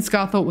person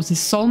Scar thought was his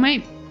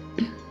soulmate?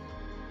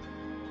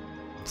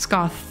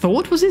 Scar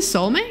thought was his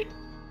soulmate?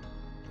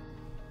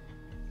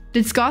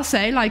 Did Scar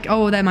say like,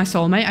 oh, they're my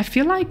soulmate? I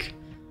feel like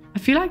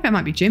that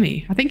might be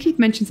Jimmy. I think he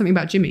mentioned something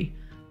about Jimmy.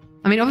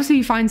 I mean, obviously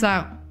he finds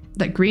out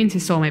that Green's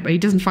his soulmate, but he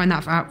doesn't find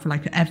that out for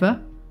like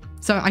ever.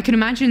 So I can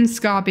imagine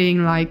Scar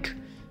being like,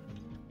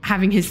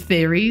 having his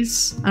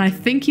theories. And I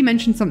think he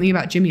mentioned something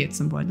about Jimmy at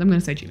some point. I'm going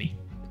to say Jimmy.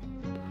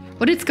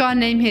 What did Scar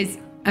name his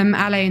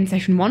ally in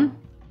session 1?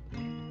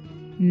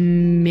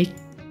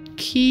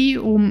 Mickey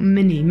or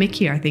Minnie?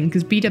 Mickey, I think,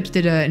 because B-dubs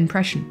did an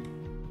impression.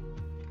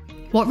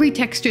 What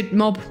retextured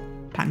mob?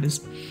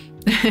 Pandas.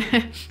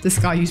 The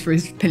Scar used for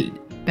his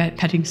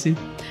petting zoo.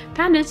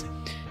 Pandas.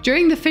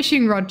 During the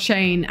fishing rod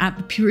chain at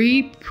the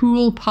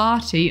pre-pool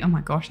party, oh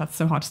my gosh, that's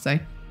so hard to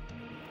say.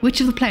 Which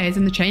of the players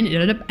in the chain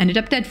ended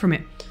up dead from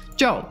it?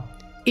 Joel,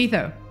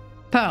 Etho,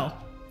 Pearl.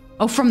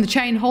 Oh, from the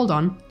chain, hold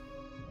on.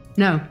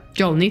 No,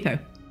 Joel and Etho.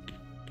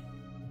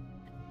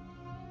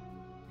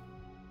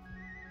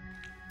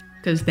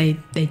 Because they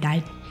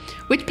died.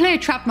 Which player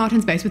trapped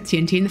Martin's base with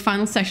TNT in the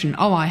final session?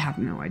 Oh, I have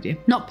no idea.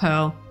 Not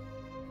Pearl.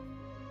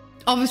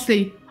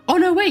 Obviously. Oh,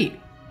 no, wait.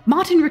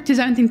 Martin rigged his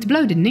own thing to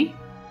blow, didn't he?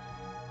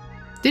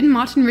 Didn't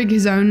Martin rig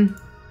his own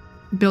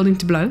building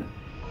to blow?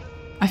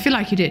 I feel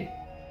like he did.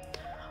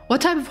 What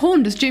type of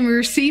horn does Jimmy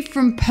receive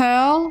from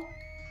Pearl?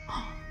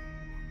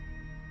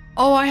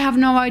 Oh, I have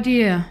no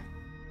idea.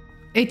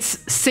 It's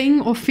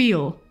sing or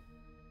feel.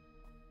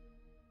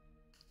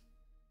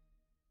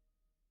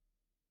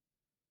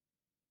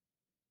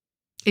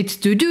 It's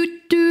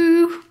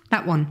do-do-do.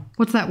 That one.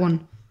 What's that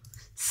one?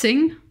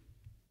 Sing?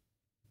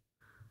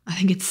 I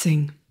think it's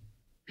sing.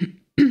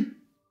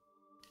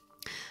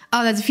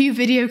 Oh, there's a few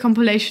video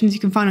compilations you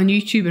can find on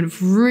YouTube and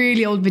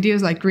really old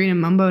videos like Green and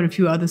Mumbo and a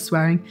few others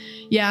swearing.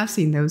 Yeah, I've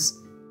seen those.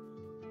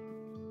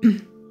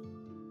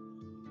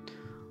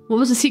 What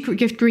was the secret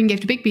gift Green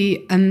gave to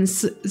Bigby and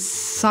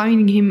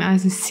signing him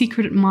as a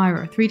secret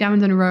admirer? 3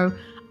 diamonds in a row.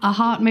 A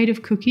heart made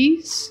of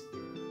cookies?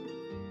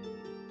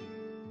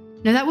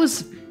 No, that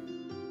was...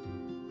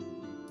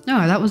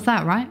 No, that was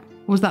that, right?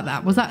 Was that?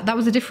 That was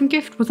a different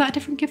gift? Was that a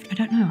different gift? I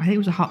don't know. I think it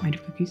was a heart made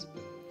of cookies.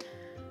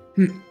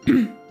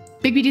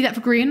 Bigby did that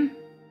for Chrisriin?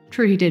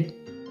 True, he did.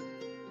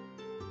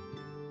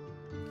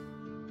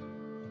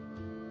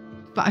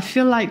 But I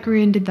feel like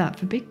Chrisriin did that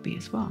for Bigby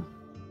as well.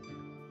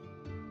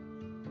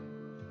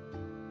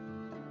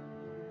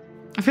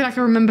 I feel like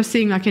I remember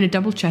seeing like in a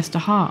double chest a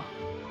heart.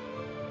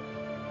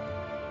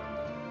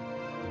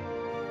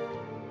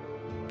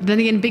 But then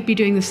again, Bigby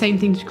doing the same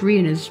thing to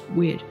Chrisriin is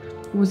weird.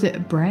 Was it a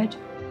bread?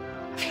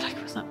 I feel like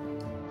it was that.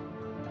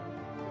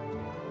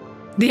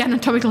 The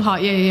anatomical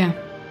heart, yeah.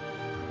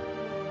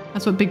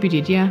 That's what Bigby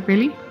did, yeah,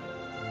 really?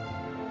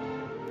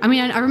 I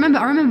mean, I remember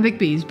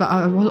Bigby's, but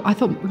I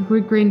thought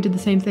Chrisriin did the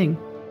same thing.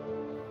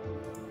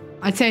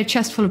 I'd say a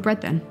chest full of bread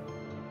then.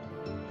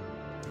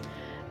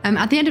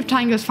 At the end of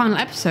Tango's final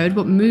episode,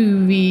 what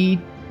movie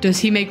does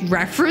he make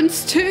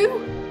reference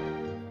to?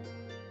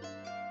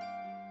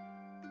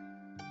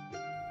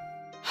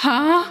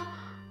 Huh?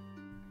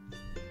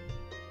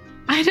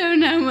 I don't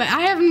know.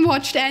 I haven't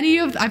watched any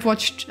of. I've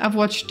watched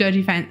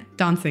Dirty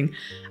Dancing.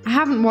 I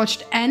haven't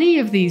watched any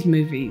of these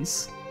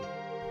movies.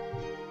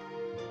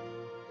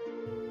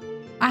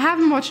 I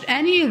haven't watched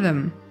any of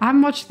them. I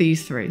haven't watched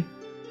these three.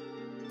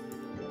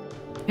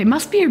 It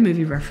must be a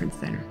movie reference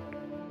then.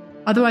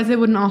 Otherwise they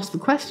wouldn't ask the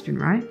question,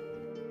 right?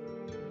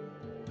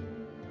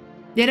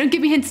 Yeah, don't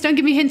give me hints. Don't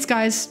give me hints,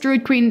 guys.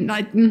 Druid Queen,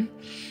 I'm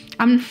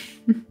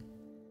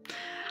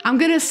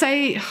gonna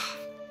say,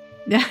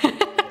 yeah.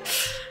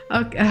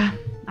 Okay,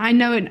 I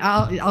know it.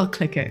 I'll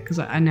click it because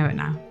I know it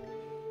now.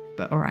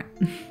 But all right.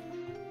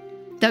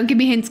 Don't give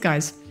me hints,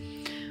 guys.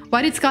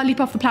 Why did Scar leap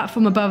off the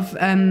platform above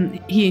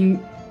he and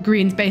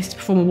Chrisriin's base to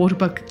perform a water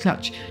bucket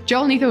clutch?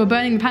 Joel and Ethan were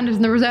burning the pandas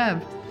in the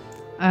reserve.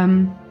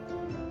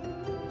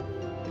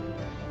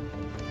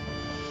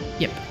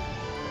 Yep.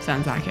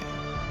 Sounds like it.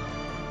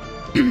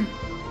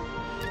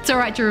 It's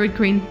alright, Druid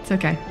Queen. It's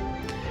okay.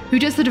 Who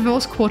does the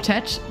divorce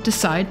quartet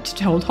decide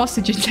to hold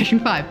hostage in session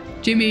 5?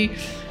 Jimmy.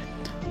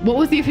 What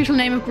was the official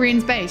name of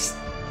Chrisriin's base?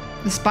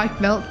 The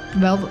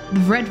the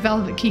Red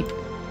Velvet Keep.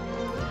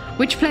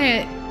 Which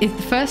player is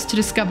the first to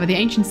discover the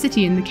ancient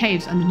city in the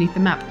caves underneath the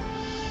map?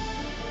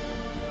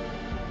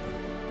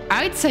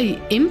 I'd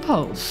say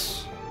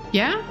Impulse.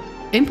 Yeah?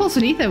 Impulse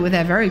and Ether were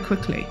there very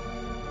quickly.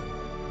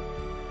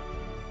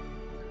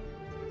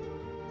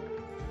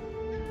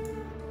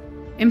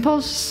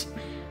 Impulse...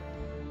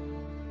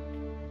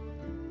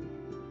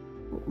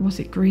 Was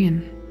it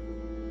Chrisriin?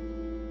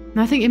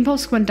 No, I think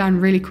Impulse went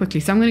down really quickly,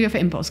 so I'm going to go for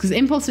Impulse, because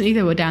Impulse and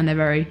Ether were down there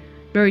very,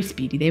 very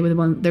speedy. They were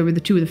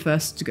the two of the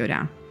first to go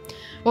down.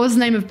 What was the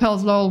name of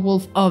Pearl's Laurel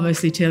Wolf?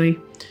 Obviously Tilly.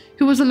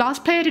 Who was the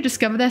last player to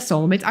discover their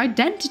soulmate's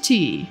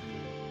identity?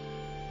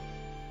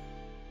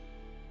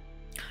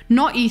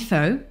 Not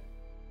Etho.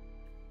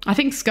 I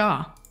think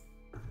Scar.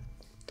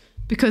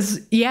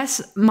 Because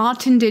yes,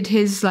 Martin did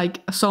his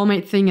like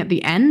soulmate thing at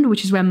the end,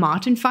 which is where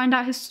Martin found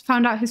out his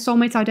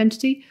soulmate's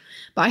identity.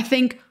 But I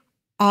think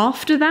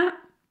after that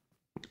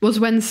was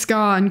when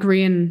Scar and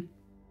Chrisriin,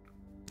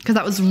 because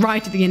that was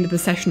right at the end of the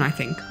session, I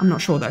think. I'm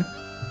not sure though.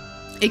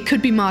 It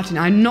could be Martin.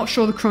 I'm not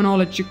sure the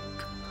chronological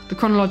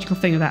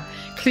thing of that.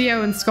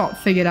 Cleo and Scott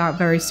figured out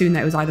very soon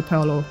that it was either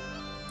Pearl or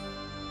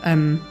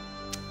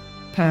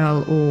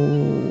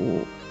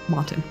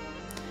Martin.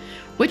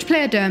 Which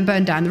player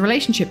burned down the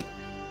relationship?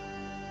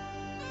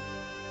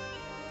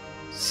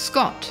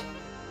 Scott.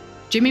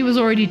 Jimmy was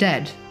already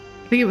dead.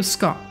 I think it was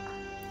Scott.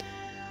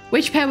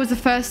 Which pair was the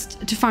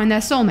first to find their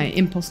soulmate?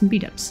 Impulse and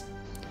B-Dubs.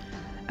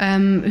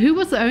 Who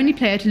was the only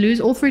player to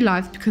lose all 3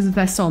 lives because of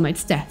their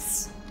soulmates'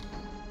 deaths?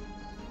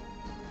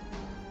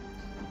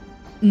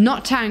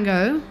 Not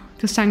Tango,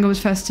 because Tango was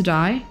first to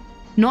die.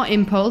 Not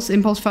Impulse.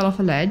 Impulse fell off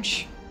a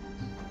ledge.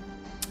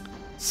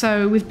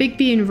 So with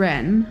Bigby and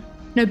Ren...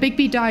 No,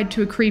 Bigby died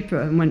to a creeper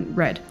and went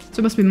red. So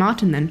it must be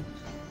Martin then.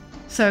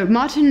 So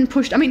Martin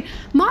pushed... I mean,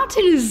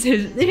 Martin is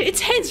his... It's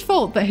his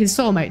fault that his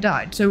soulmate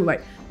died. So wait,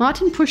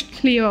 Martin pushed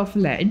Cleo off a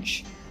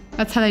ledge.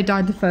 That's how they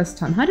died the first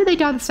time. How did they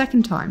die the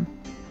second time?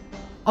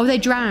 Oh, they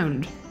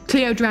drowned.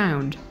 Cleo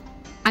drowned.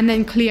 And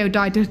then Cleo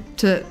died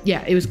to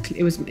yeah, it was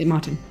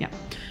Martin, yeah.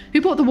 Who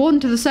brought the warden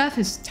to the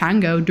surface?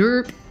 Tango,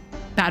 derp.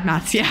 Bad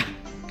maths, yeah.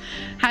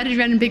 How did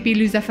Ren and Bigby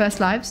lose their first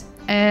lives?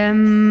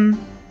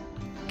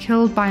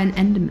 Killed by an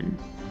Enderman.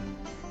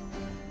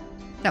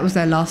 That was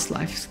their last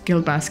life.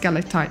 Killed by a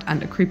stalactite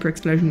and a creeper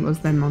explosion was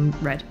them on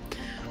red.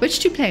 Which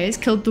 2 players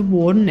killed the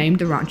warden named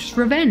the Rancher's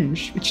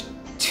Revenge? Which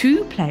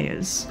 2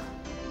 players?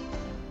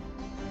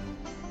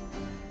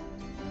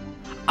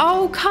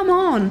 Oh, come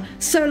on.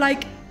 So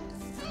like,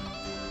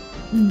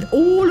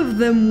 all of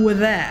them were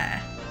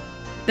there.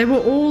 They were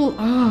all,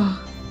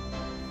 oh.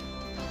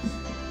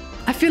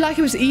 I feel like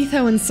it was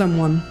Etho and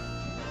someone.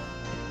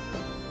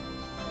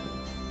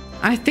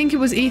 I think it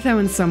was Etho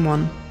and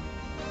someone.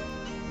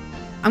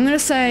 I'm gonna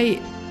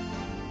say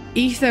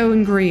Etho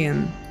and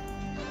Chrisriin.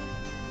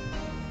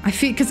 I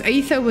feel because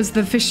Etho was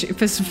the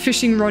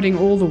fishing rodding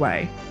all the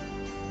way.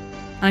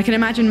 And I can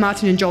imagine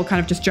Martin and Joel kind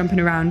of just jumping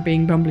around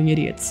being bumbling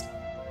idiots.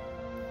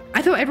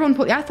 I thought everyone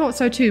I thought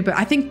so too, but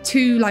I think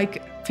 2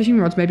 like fishing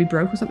rods maybe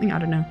broke or something. I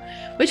don't know.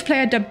 Which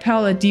player dubbed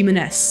Pearl a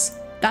demoness?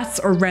 That's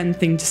a Ren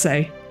thing to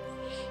say.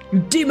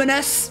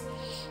 Demoness!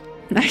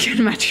 I can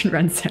imagine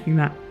Ren saying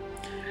that.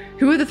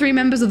 Who are the 3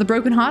 members of the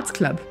Broken Hearts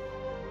Club?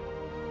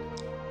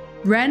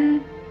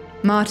 Ren,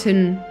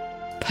 Martin,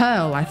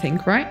 Pearl, I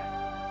think, right?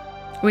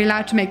 Are we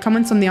allowed to make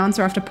comments on the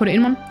answer after I put it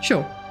in one?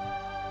 Sure.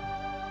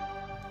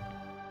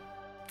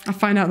 I'll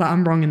find out that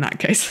I'm wrong in that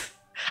case.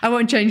 I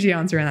won't change the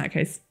answer in that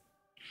case.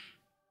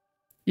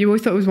 You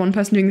always thought it was one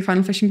person doing the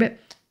final fishing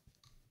bit?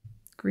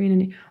 Green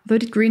and... Although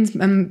did Green's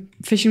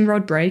fishing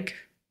rod break?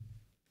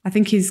 I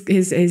think he's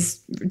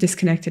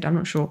disconnected, I'm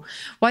not sure.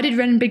 Why did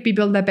Ren and Bigby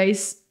build their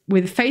base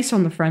with a face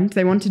on the front?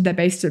 They wanted their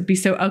base to be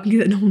so ugly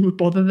that no one would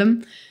bother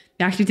them.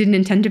 They actually didn't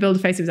intend to build a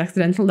face, it was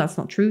accidental. That's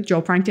not true.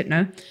 Joel pranked it,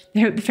 no.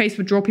 They hoped the face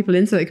would draw people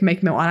in so they could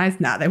make more eyes.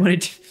 Nah, that's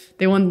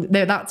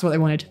what they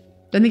wanted.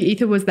 Don't think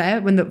Ether was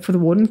there for the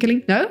warden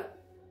killing? No?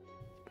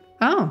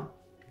 Oh.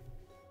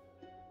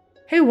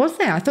 Who was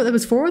there? I thought there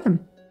was 4 of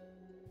them.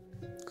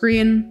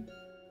 Grian,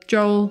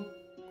 Joel.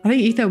 I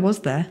think Ether was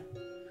there.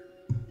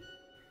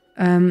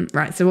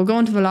 Right, so we'll go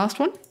on to the last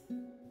one.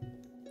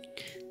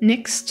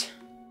 Next.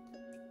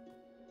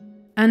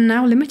 And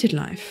now limited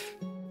life.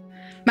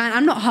 Man,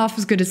 I'm not half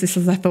as good as this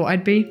as I thought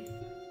I'd be.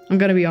 I'm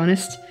gonna be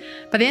honest.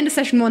 By the end of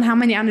session 1, how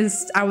many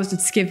hours did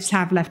Skivs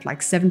have left?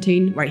 Like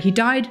 17? Right, he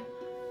died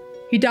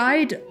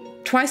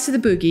twice to the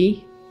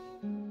boogie.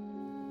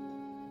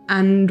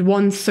 And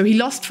once, so he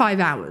lost 5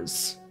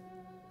 hours.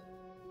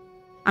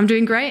 I'm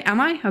doing great, am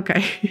I?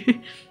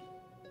 Okay.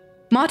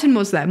 Martin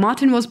was there.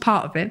 Martin was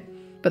part of it.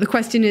 But the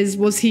question is,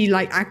 was he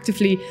like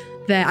actively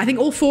there? I think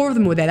all 4 of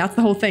them were there. That's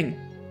the whole thing.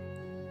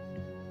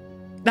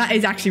 That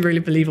is actually really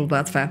believable.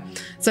 That's fair.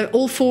 So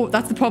all 4,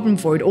 that's the problem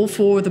for it. All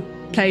 4 of the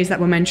players that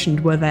were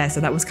mentioned were there.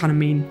 So that was kind of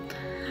mean.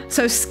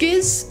 So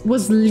Skiz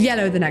was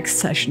yellow the next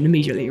session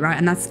immediately, right?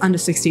 And that's under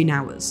 16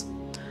 hours.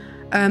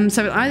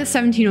 So either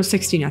 17 or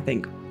 16, I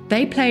think.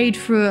 They played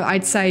for,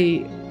 I'd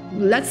say,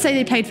 let's say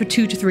they played for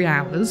 2 to 3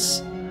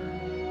 hours.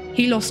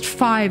 He lost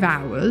 5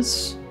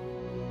 hours.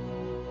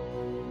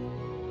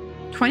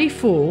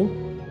 24.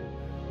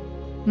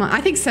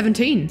 I think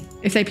 17.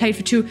 If they played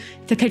for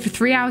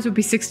 3 hours, it would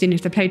be 16.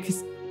 If they played for...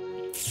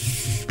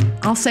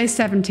 I'll say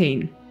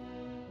 17.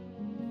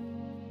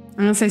 I'm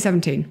going to say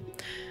 17.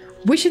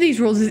 Which of these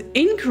rules is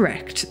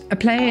incorrect? A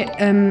player...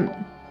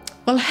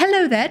 Well,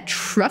 hello there,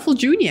 Truffle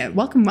Jr.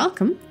 Welcome,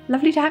 welcome.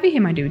 Lovely to have you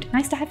here, my dude.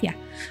 Nice to have you.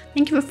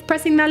 Thank you for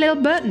pressing that little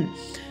button.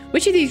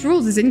 Which of these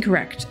rules is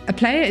incorrect? A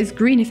player is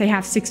green if they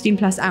have 16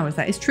 plus hours.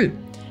 That is true.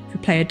 If a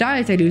player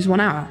dies, they lose 1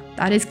 hour.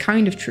 That is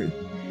kind of true.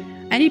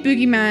 Any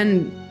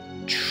boogeyman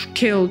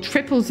kill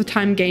triples the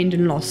time gained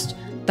and lost.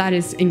 That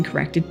is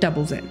incorrect. It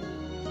doubles it.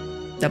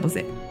 Doubles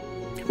it.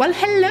 Well,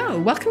 hello.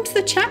 Welcome to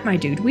the chat, my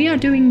dude. We are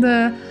doing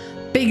the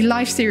big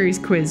life series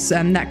quiz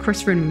that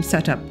Chrisriin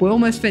set up. We're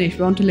almost finished.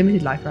 We're on to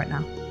limited life right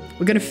now.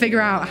 We're going to figure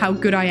out how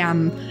good I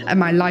am at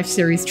my life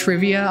series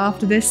trivia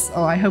after this.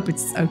 Oh, I hope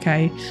it's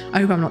okay.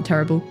 I hope I'm not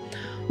terrible.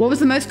 What was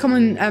the most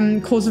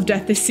common cause of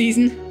death this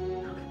season?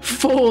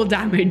 Fall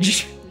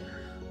damage.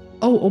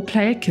 Oh, or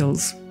player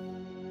kills.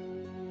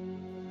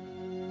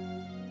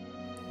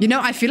 You know,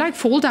 I feel like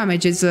fall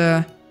damage is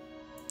no,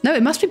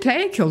 it must be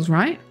player kills,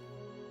 right?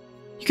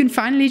 You can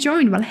finally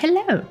join. Well,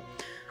 hello.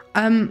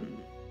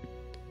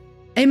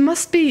 It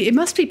must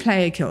be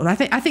player kills.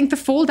 I think the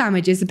fall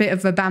damage is a bit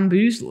of a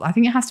bamboozle. I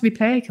think it has to be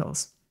player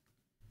kills.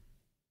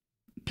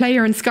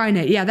 Player and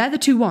Skynet. Yeah, they're the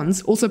 2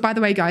 ones. Also, by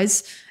the way,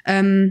 guys,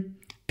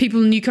 people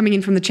new coming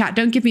in from the chat,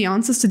 don't give me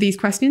answers to these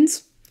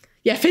questions.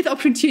 Yeah, 5th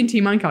opportunity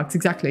minecarts,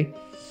 exactly.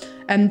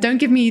 Don't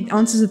give me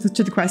answers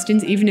to the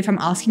questions, even if I'm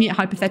asking it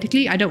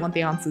hypothetically. I don't want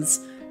the answers.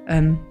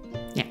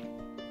 Yeah.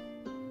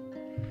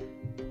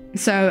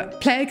 So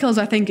player kills,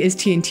 I think, is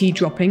TNT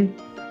dropping.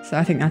 So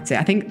I think that's it.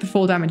 I think the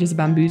fall damage is a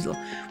bamboozle.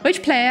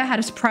 Which player had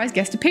a surprise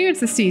guest appearance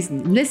this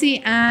season? Lizzie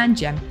and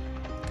Jem.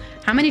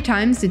 How many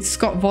times did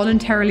Scott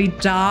voluntarily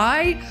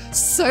die?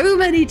 So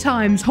many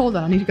times. Hold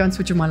on, I need to go and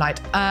switch on my light.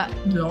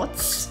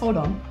 Lots. Hold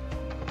on.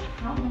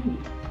 How many?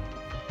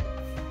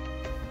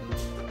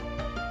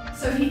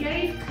 So he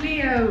gave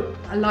Cleo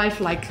a life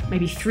like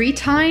maybe 3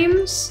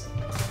 times.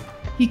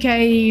 He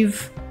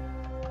gave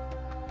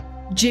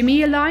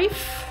Jimmy a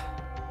life.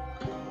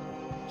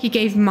 He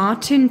gave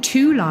Martin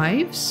 2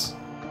 lives.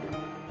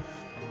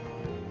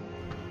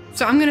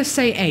 So I'm going to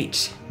say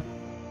 8.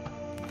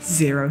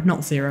 0,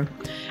 not 0.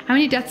 How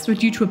many deaths were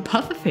due to a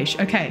pufferfish?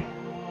 Okay.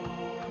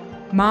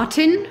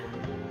 Martin.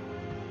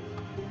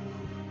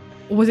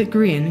 Or was it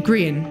Grian?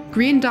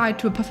 Grian died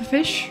to a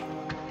pufferfish.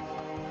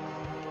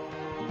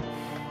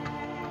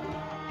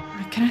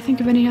 Can I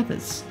think of any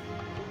others?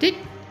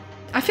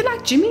 I feel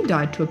like Jimmy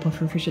died to a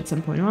pufferfish at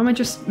some point, or am I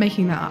just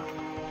making that up?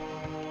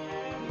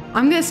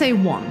 I'm going to say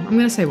 1. I'm going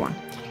to say 1.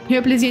 I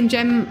hope Lizzie and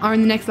Jem are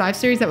in the next live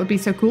series. That would be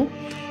so cool.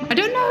 I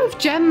don't know if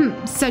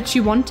Jem said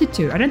she wanted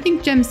to. I don't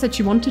think Jem said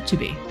she wanted to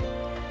be.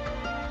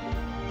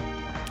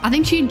 I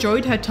think she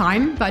enjoyed her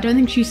time, but I don't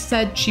think she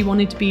said she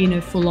wanted to be in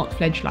a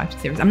full-fledged live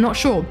series. I'm not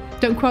sure.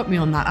 Don't quote me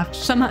on that. I've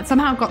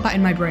somehow got that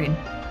in my brain.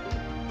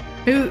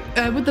 Who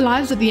would the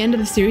lives at the end of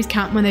the series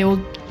count when they all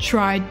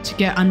tried to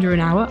get under an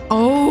hour?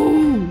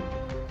 Oh,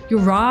 you're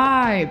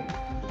right.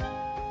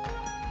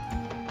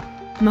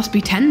 Must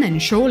be 10 then,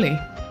 surely.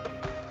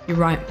 You're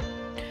right.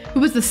 Who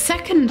was the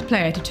second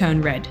player to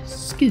turn red?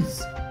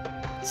 Skizz.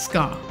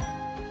 Scar.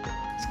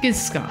 Skizz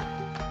Scar.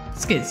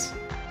 Skizz.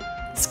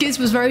 Skizz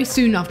was very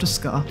soon after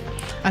Scar.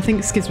 I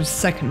think Skizz was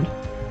second.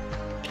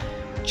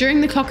 During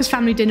the Clockers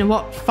family dinner,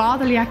 what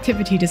fatherly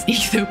activity does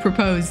Etho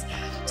propose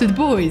to the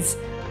boys?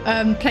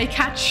 Play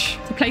catch.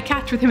 To play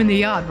catch with him in the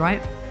yard,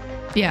 right?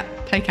 Yeah,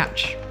 play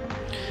catch.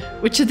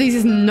 Which of these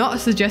is not a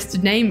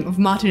suggested name of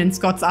Martin and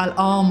Scott's Isle?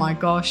 Oh my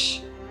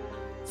gosh.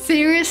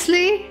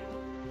 Seriously?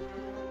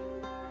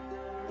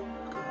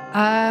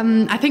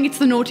 I think it's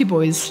the Naughty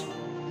Boys.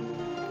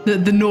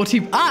 The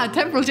Naughty... Ah,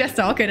 Temporal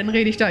Jester. Okay, dann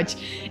rede ich Deutsch.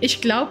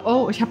 Ich glaube...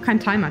 Oh, ich habe keinen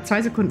Timer.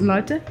 2 Sekunden,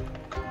 Leute.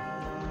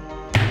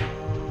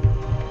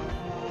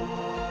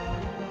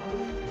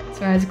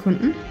 2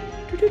 Sekunden.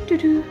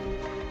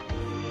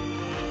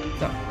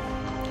 So.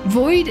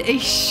 Void,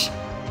 es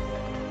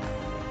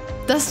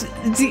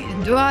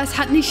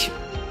hat nicht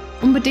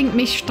unbedingt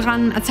mich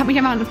dran... Es hat mich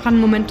einfach dran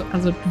einen Moment...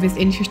 Also, du wirst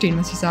eh nicht verstehen,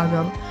 was ich sage,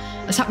 aber...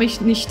 Es hat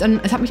mich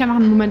einfach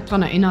einen Moment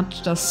dran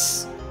erinnert,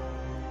 dass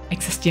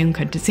existieren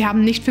könnte. Sie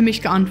haben nicht für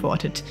mich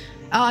geantwortet.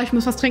 Ah, ich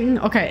muss was trinken.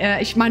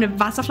 Okay, meine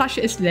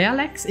Wasserflasche ist leer,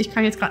 Lex. Ich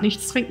kann jetzt gerade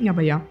nichts trinken,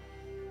 aber ja.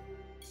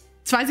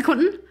 2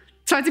 Sekunden?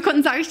 2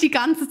 Sekunden sage ich die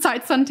ganze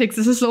Zeit Suntix.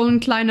 Das ist so ein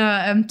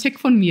kleiner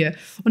Tick von mir.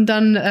 Und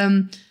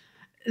dann,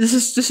 das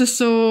ist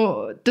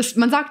so,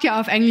 man sagt ja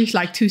auf Englisch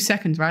like 2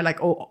 seconds, right?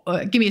 Like, oh,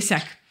 give me a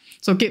sec.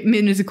 So, gib mir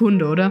eine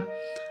Sekunde, oder?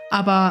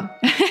 Aber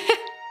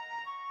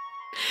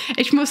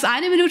ich muss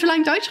 1 Minute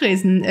lang Deutsch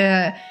reden.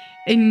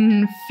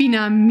 In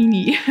Fina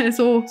Mini.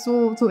 So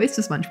ist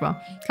es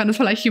manchmal. Kann das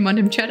vielleicht jemand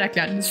im Chat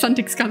erklären?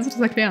 Suntix, kannst du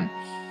das erklären?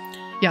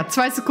 Ja,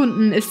 2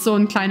 Sekunden ist so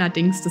ein kleiner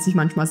Dings, das ich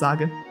manchmal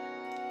sage.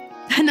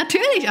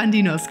 Natürlich,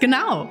 Andinos,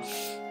 genau.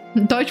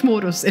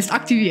 Deutschmodus ist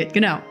aktiviert,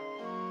 genau.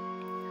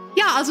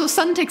 Ja, also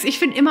Suntix, ich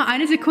finde immer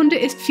 1 Sekunde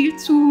ist viel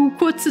zu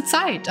kurze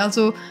Zeit.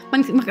 Also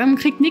man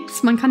kriegt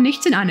nichts, man kann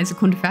nichts in 1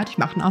 Sekunde fertig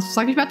machen. Also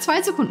sage ich mal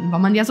 2 Sekunden, weil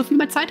man ja so viel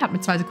mehr Zeit hat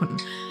mit 2 Sekunden.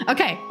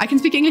 Okay, I can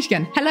speak English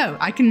again. Hello,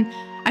 I can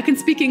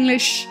speak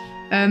English.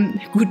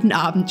 Guten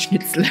Abend,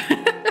 Schnitzel.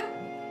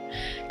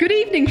 Good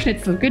evening,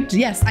 Schnitzel. Good,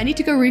 yes, I need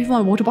to go refill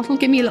my water bottle.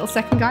 Give me a little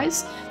second,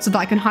 guys, so that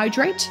I can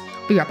hydrate.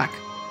 Be right back.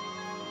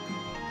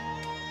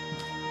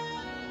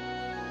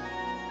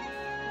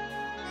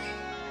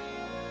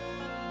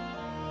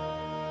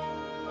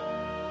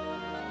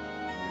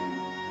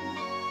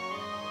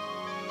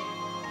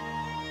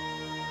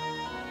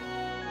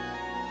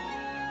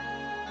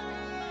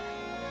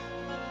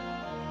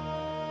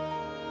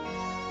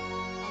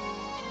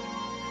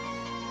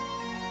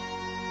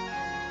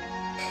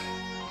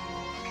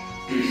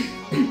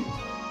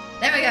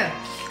 There we go.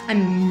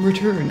 I'm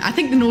returned. I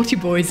think the Naughty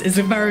Boys is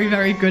a very,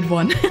 very good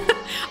one.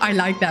 I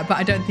like that, but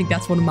I don't think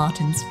that's one of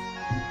Martin's.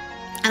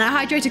 And I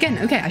hydrate again.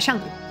 Okay, I shall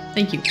do.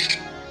 Thank you.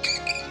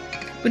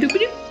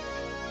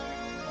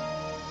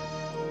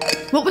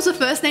 What was the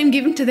first name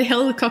given to the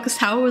hill the Clockers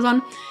Tower was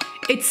on?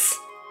 It's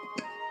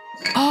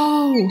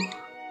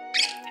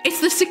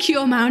the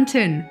Secure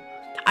Mountain.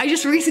 I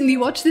just recently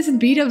watched this in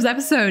B-Dub's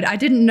episode. I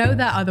didn't know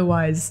that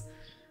otherwise.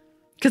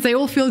 Because they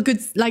all feel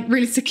good, like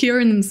really secure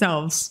in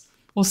themselves.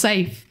 Or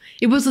safe.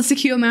 It was a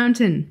Secure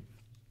Mountain.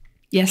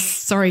 Yes,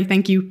 sorry,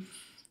 thank you.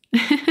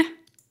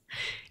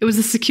 It was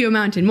a Secure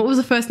Mountain. What was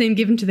the first name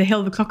given to the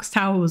hill the Clockers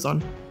Tower was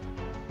on?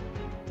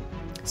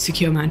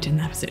 Secure Mountain,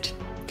 that was it.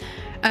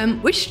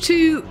 Which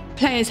 2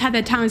 players had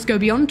their towers go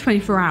beyond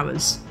 24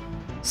 hours?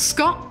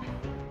 Scott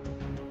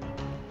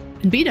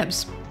and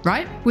B-Dubs,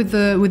 right? With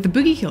the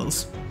boogie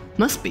kills.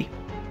 Must be.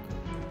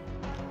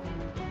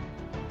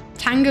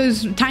 Tango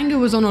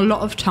was on a lot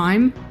of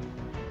time.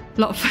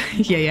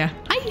 Yeah.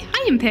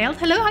 Hi Impaled.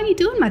 Hello, how you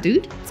doing, my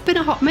dude? It's been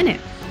a hot minute.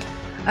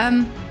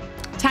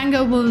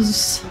 Tango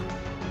was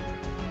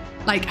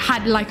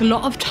had a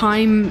lot of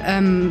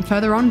time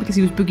further on because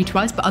he was boogie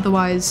twice, but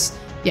otherwise,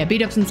 yeah,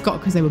 B-Dubs and Scott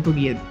because they were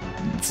boogie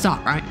at the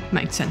start, right?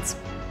 Makes sense.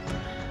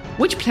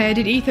 Which player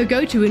did Etho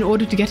go to in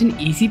order to get an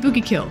easy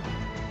boogie kill?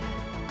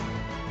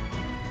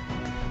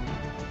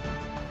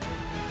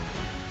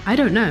 I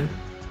don't know.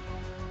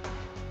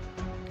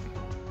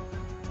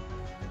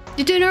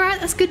 You're doing alright?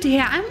 That's good to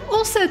hear. I'm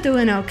also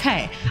doing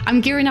okay.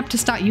 I'm gearing up to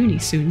start uni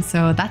soon,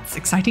 so that's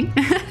exciting.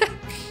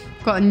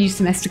 Got a new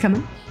semester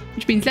coming,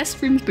 which means less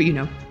streams, but you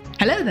know.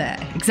 Hello there,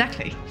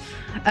 exactly.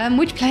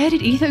 Which player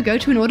did Etho go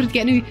to in order to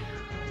get new...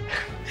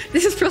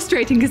 This is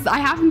frustrating because I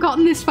haven't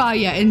gotten this far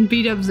yet in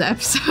B-Dub's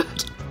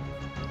episode.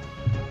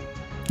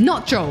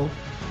 Not Joel.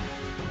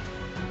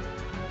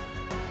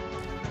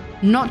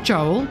 Not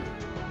Joel.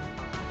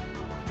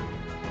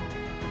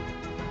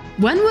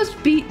 When was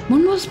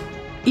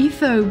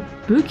Etho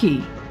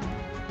boogie?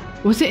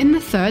 Was it in the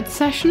 3rd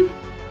session?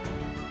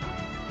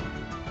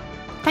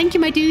 Thank you,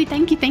 my dude.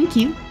 Thank you.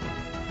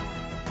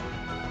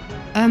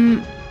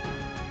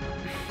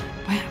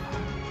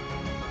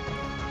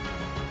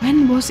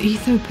 When was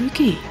Etho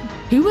boogie?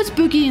 Who was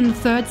Boogie in the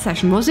third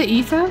session? Was it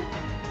Ether?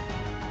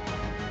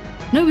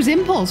 No, it was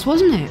Impulse,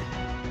 wasn't it?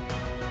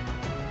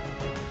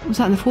 Was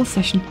that in the fourth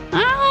session?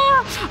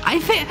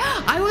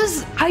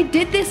 I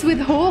did this with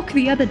Hawk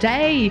the other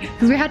day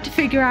because we had to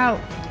figure out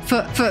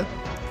for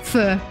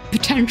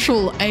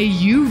potential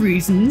AU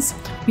reasons,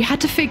 we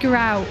had to figure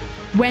out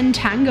when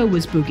Tango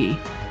was Boogie.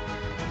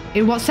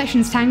 In what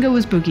sessions Tango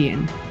was Boogie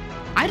in.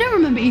 I don't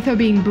remember Ether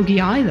being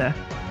Boogie either.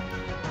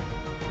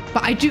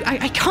 But I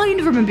kind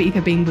of remember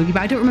Ether being Boogie,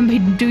 but I don't remember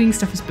him doing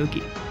stuff as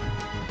Boogie.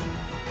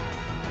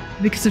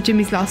 Because of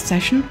Jimmy's last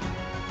session.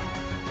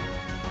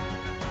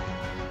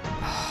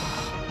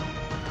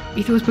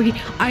 Ether was Boogie.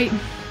 I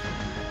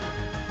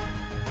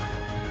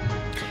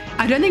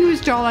don't think it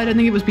was Joel, I don't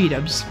think it was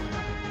B-dubs.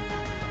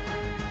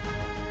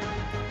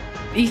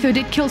 Ether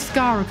did kill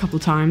Scar a couple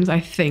times, I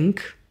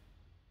think.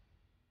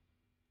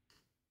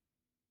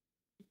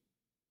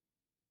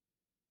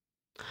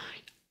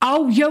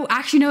 Oh, yo,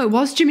 actually, no, it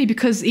was Jimmy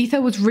because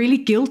Ether was really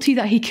guilty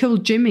that he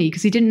killed Jimmy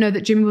because he didn't know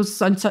that Jimmy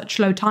was on such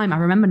low time. I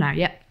remember now,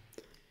 yeah.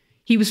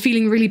 He was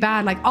feeling really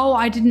bad, like, oh,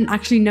 I didn't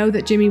actually know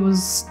that Jimmy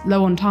was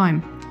low on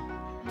time.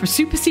 For a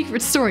super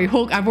secret story,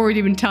 Hawk, I've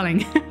already been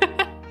telling.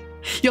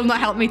 You'll not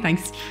help me,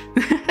 thanks.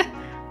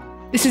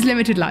 This is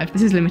limited life.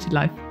 This is limited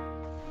life.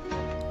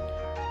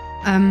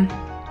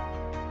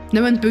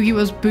 No one's Boogie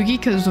was Boogie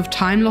because of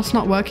time loss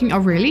not working. Oh,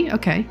 really?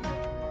 Okay.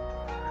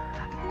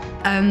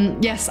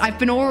 Yes,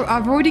 I've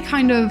already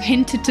kind of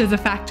hinted to the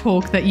fact,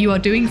 Hawk, that you are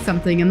doing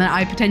something and that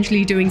I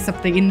potentially doing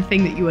something in the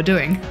thing that you are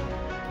doing.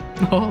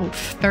 Oh,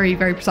 very,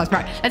 very precise.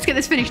 Right, let's get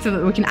this finished so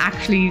that we can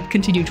actually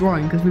continue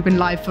drawing because we've been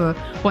live for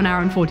 1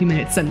 hour and 40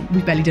 minutes and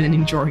we've barely done any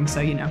drawing,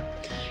 so you know.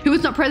 Who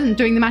was not present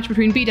during the match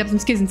between B-dubs and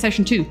Skizz in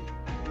session 2?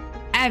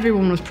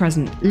 Everyone was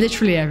present,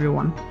 literally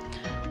everyone.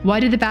 Why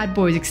did the bad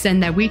boys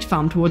extend their wheat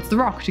farm towards the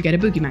rock to get a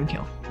boogeyman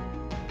kill?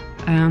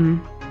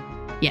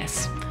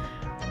 Yes.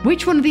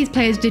 Which one of these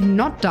players did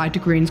not die to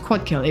Green's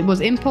quad kill? It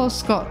was Impulse,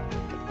 Scott,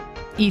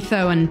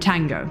 Etho, and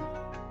Tango.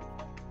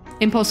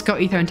 Impulse,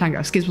 Scott, Etho, and Tango.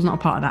 Skizz was not a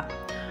part of that.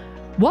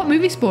 What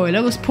movie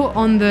spoiler was put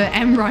on the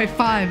MRI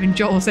 5 in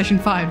Joel Session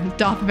 5?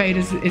 Darth Vader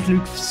is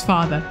Luke's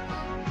father.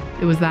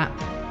 It was that.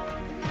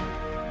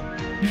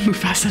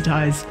 Mufasa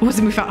dies. Was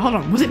it Mufasa? Hold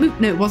on. Was it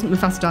No, it wasn't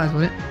Mufasa dies,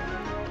 was it?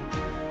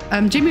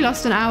 Jimmy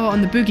lost an hour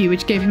on the boogie,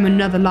 which gave him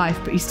another life,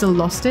 but he still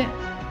lost it.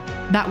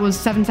 That was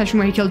 7th session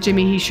where he killed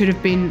Jimmy. He should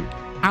have been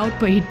out,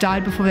 but he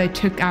died before they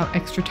took out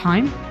extra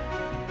time.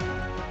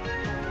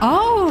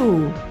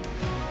 Oh!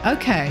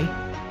 Okay.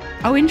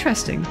 Oh,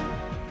 interesting.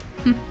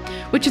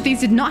 Which of these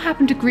did not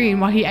happen to Green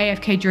while he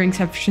AFK'd during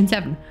session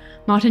 7?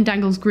 Martin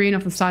dangles Green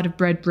off the side of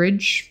Bread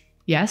Bridge.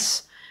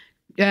 Yes.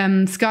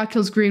 Scar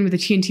kills Green with a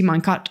TNT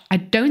minecart. I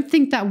don't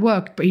think that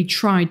worked, but he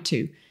tried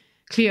to.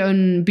 Cleo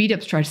and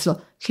B-dubs tried to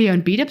steal. Cleo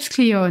and B-dubs?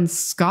 Cleo and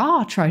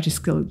Scar tried to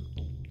steal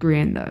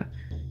Green, though.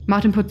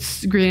 Martin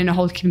puts Green in a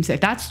hole to keep him safe.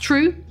 That's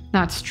true.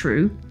 That's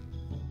true.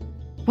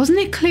 Wasn't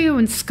it Cleo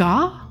and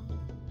Scar?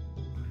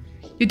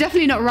 You're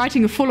definitely not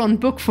writing a full-on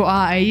book for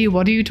RAU.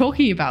 What are you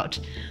talking about?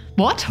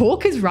 What?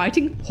 Hawk is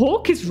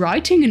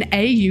writing an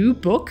AU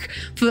book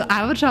for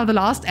Avatar The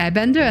Last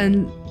Airbender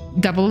and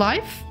Double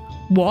Life?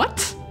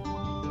 What?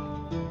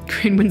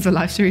 Green wins the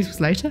live series was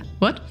later?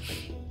 What?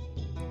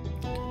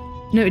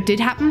 No, it did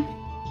happen.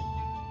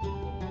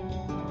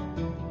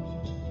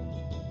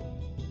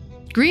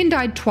 Green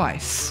died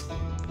twice.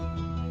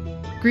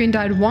 Green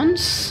died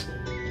once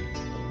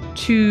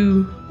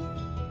to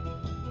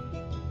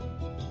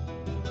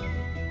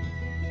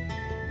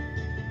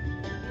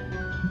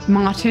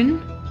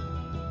Martin.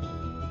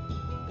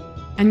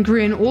 And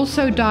Green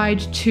also died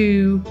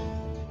to...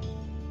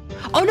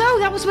 Oh no,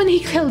 that was when he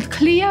killed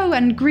Cleo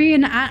and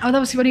Green. Oh, that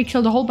was when he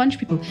killed a whole bunch of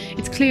people.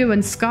 It's Cleo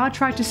and Scar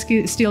tried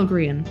to steal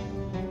Green.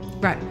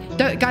 Right,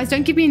 guys,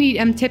 don't give me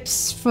any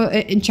tips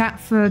in chat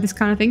for this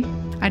kind of thing.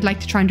 I'd like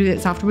to try and do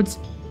this afterwards.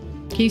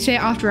 Can you say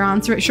it after I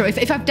answer it? Sure.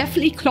 If I've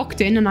definitely clocked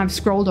in and I've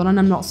scrolled on and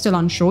I'm not still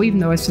unsure, even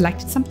though I've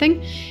selected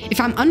something.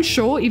 If I'm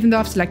unsure, even though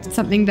I've selected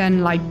something,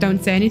 then like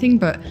don't say anything.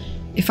 But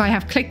if I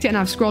have clicked it and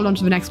I've scrolled on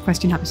to the next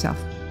question, help yourself.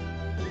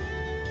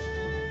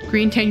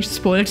 Green changed the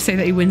spoiler to say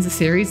that he wins the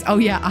series. Oh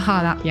yeah,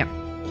 aha, that, yeah.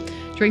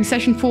 During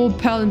session 4,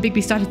 Pearl and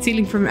Bigby started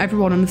stealing from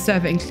everyone on the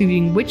server,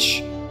 including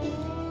which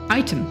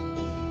item?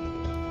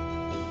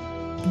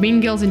 The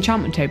Mean Girls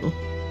enchantment table.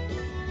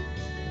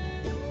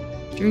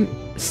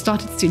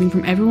 Started stealing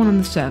from everyone on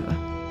the server.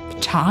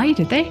 Tie,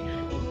 did they?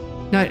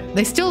 No,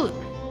 they still...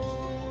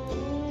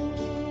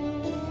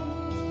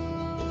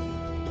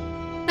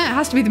 No, it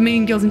has to be the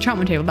Mean Girls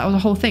enchantment table. That was a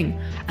whole thing.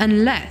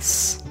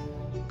 Unless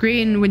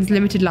Green wins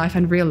limited life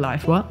and real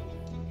life. What?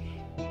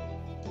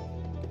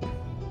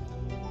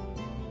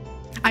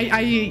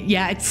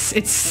 Yeah,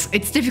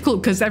 it's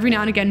difficult because every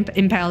now and again,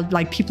 Impaled,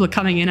 like people are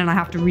coming in and I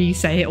have to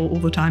re-say it all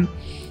the time.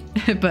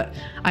 But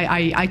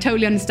I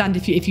totally understand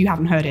if you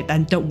haven't heard it,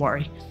 then don't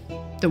worry.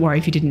 Don't worry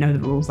if you didn't know the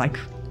rules, like,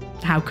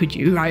 how could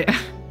you, right?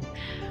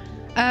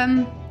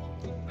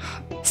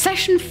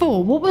 Session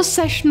 4, what was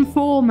session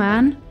 4,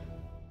 man?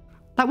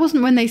 That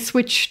wasn't when they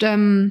switched,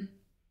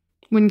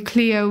 when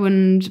Cleo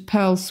and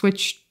Pearl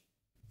switched.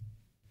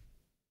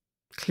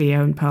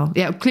 Cleo and Pearl.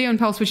 Yeah, Cleo and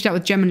Pearl switched out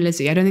with Gem and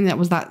Lizzie. I don't think that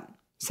was that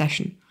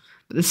session.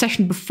 But the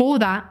session before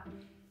that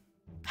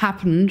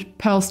happened,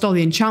 Pearl stole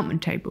the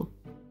enchantment table.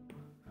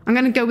 I'm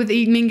going to go with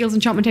the Mean Girls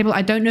enchantment table.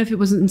 I don't know if it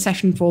was in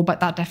session 4, but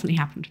that definitely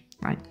happened.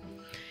 Right.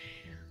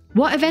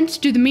 What event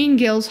do the Mean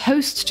Girls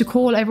host to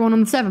call everyone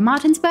on the server?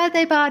 Martin's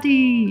birthday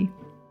party.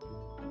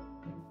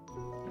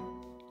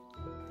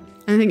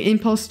 I think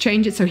Impulse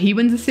changed it so he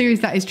wins the series.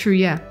 That is true,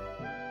 yeah.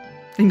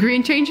 And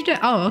Green changed it?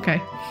 Oh, okay.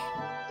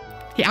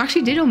 He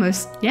actually did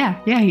almost,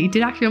 yeah, he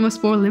did actually almost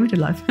spoil Limited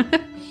Life.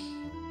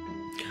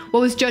 What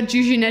was Judge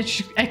Eugene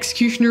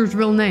Executioner's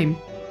real name?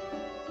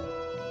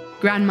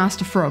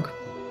 Grandmaster Frog,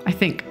 I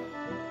think.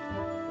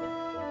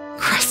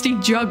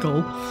 Krusty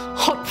Juggle,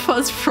 Hot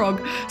Fuzz Frog,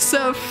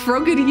 Sir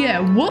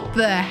Frogadier. What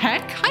the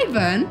heck? Hi,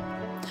 Vern.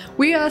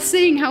 We are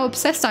seeing how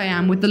obsessed I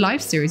am with the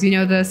live series. You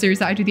know, the series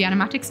that I do the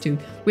animatics to.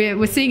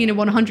 We're seeing in a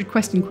 100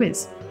 question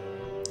quiz.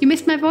 You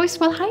missed my voice?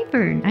 Well, hi,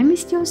 Vern. I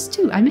missed yours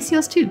too. I miss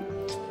yours too.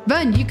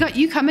 Vern,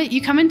 you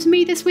coming to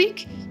me this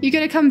week? You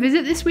gonna come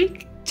visit this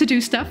week to do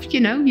stuff?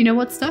 You know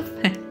what stuff?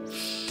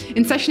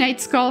 In session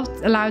 8, Scott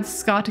allowed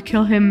Scar to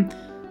kill him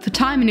for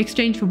time in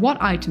exchange for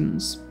what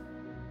items?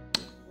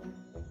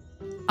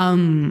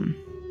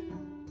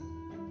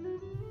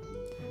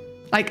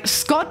 Like,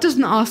 Scott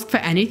doesn't ask for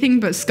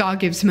anything, but Scar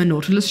gives him a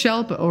Nautilus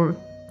shell, or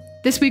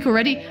this week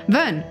already?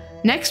 Vern,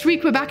 next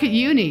week we're back at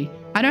uni.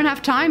 I don't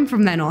have time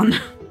from then on.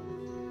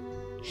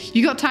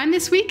 You got time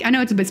this week? I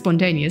know it's a bit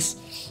spontaneous.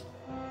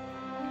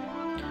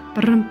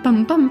 Why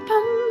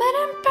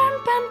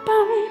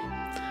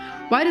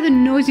do the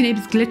noisy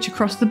neighbors glitch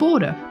across the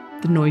border?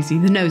 The nosy.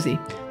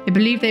 They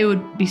believe they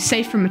would be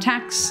safe from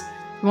attacks.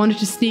 They wanted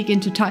to sneak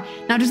into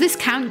Now, does this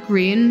count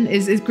Green?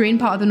 Is Green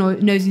part of the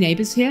nosy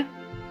neighbors here?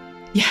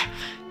 Yeah.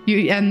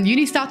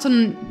 Uni starts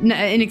in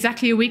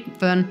exactly a week,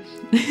 Vern.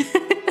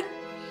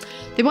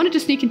 They wanted to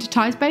sneak into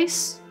Ty's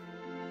base.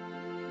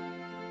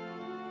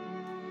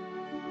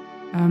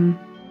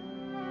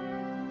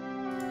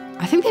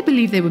 I think they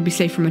believe they would be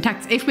safe from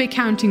attacks, if we're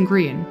counting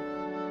Green.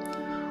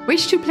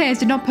 Which two players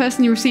did not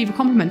personally receive a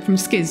compliment from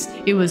Skizz?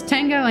 It was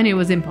Tango and it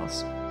was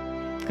Impulse.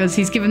 Because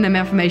he's given them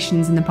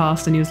affirmations in the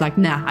past and he was like,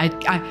 nah,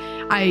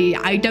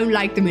 I don't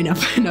like them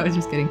enough. No, I was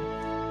just kidding.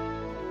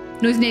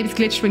 Noisy neighbors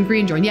glitched when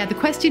Green joined. Yeah, the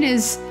question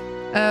is,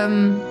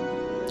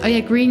 oh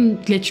yeah, Green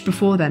glitched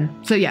before then.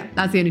 So yeah,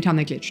 that's the only time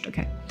they glitched.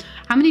 Okay.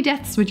 How many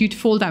deaths were due to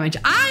fall damage?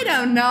 I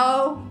don't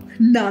know.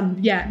 None.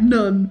 Yeah,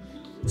 none.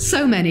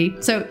 So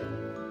many. So,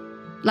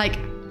 like,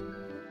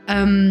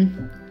 so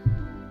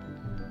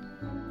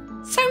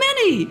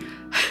many.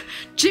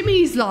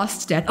 Jimmy's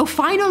last death. Oh,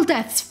 final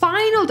deaths.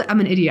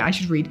 I'm an idiot. I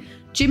should read.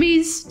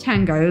 Jimmy's,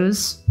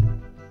 Tango's,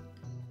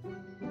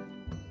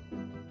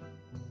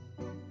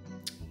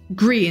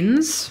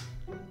 Green's.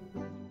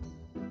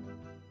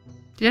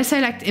 Did I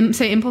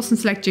say Impulse and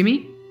select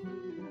Jimmy?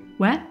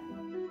 Where?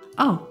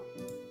 Oh.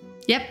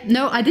 Yep.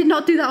 No, I did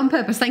not do that on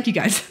purpose. Thank you,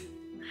 guys.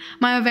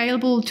 Am I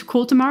available to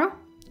call tomorrow?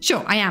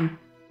 Sure, I am.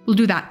 We'll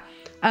do that.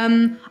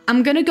 I'm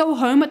gonna go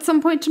home at some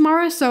point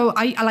tomorrow, so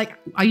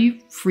are you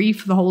free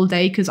for the whole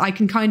day? Because I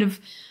can kind of,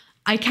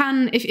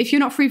 if you're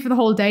not free for the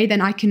whole day,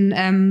 then I can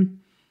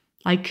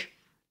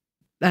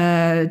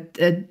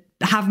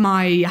have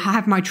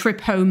my trip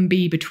home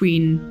be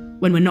between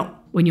when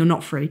you're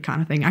not free,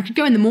 kind of thing. I could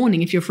go in the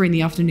morning if you're free in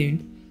the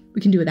afternoon.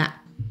 We can do that.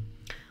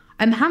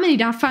 How many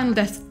final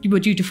deaths were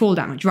due to fall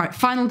damage? Right,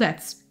 final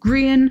deaths.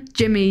 Green,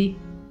 Jimmy,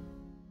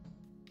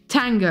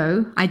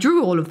 Tango. I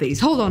drew all of these.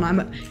 Hold on,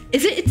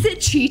 is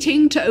it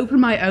cheating to open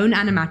my own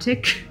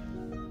animatic?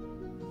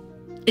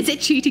 Is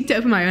it cheating to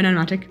open my own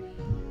animatic?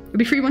 You'll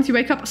be free once you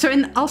wake up. So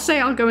I'll say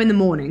I'll go in the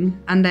morning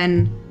and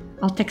then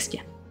I'll text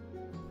you.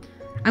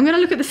 I'm gonna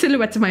look at the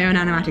silhouettes of my own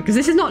animatic because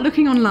this is not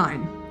looking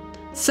online.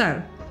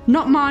 So,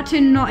 not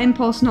Martin, not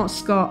Impulse, not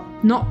Scott,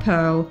 not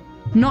Pearl,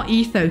 not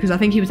Etho because I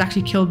think he was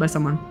actually killed by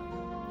someone.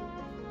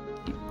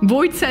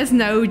 Void says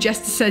no,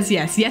 Jester says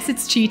yes. Yes,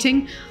 it's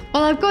cheating.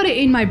 Well, I've got it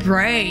in my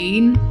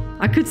brain.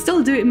 I could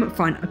still do it.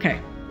 Fine,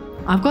 okay.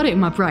 I've got it in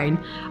my brain.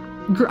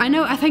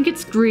 I think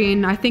it's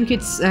Green. I think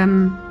it's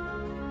Tango,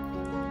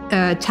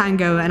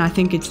 and I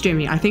think it's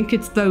Jimmy. I think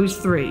it's those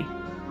three.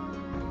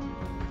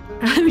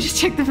 Let me just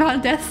check the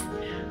final death.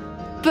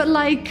 But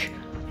like,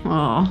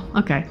 oh,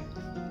 okay.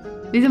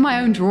 These are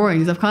my own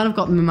drawings. I've kind of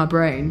got them in my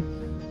brain.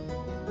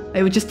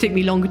 It would just take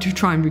me longer to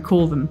try and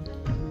recall them.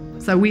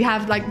 So we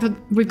have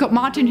we've got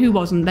Martin who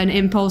wasn't, then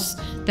Impulse,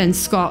 then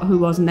Scott who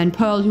wasn't, then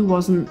Pearl who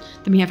wasn't,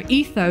 then we have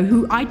Etho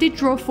who I did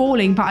draw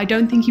falling, but I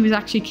don't think he was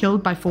actually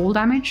killed by fall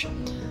damage.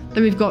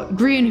 Then we've got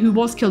Green who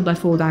was killed by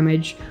fall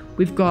damage.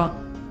 We've got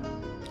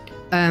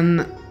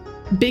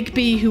Big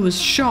B who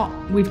was shot.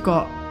 We've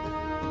got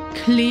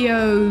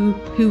Cleo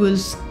who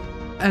was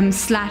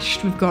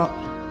slashed. We've got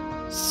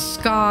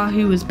Scar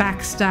who was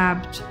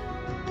backstabbed.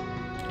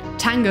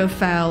 Tango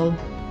fell.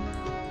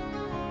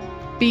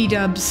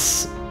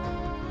 B-Dubs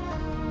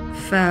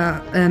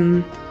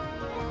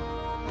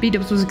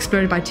B-Dubs was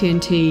exploded by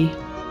TNT.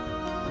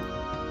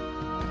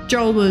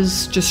 Joel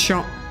was just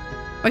shot.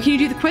 Or can you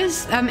do the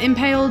quiz?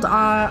 Impaled,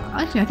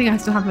 actually, I think I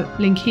still have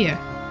a link here.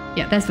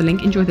 Yeah, there's the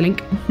link. Enjoy the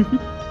link.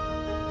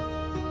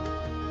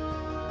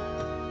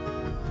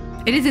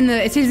 It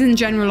is in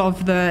general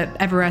of the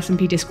Ever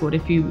SMP Discord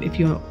if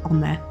you're on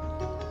there.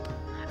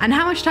 And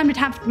how much time did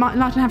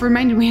Martin have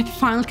remaining? We had the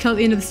final kill at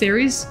the end of the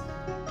series.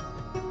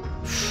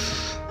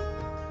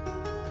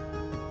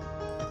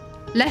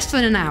 Less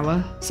than an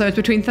hour, so it's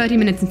between 30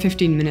 minutes and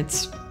 15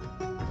 minutes.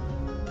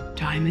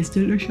 Time is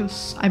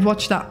delicious. I've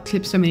watched that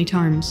clip so many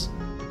times.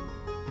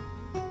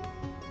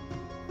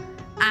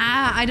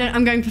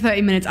 I'm going for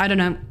 30 minutes. I don't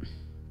know.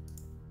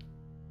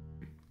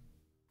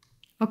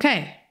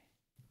 Okay.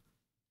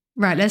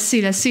 Right, let's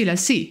see.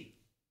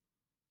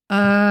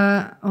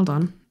 Hold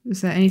on.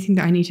 Is there anything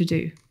that I need to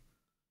do?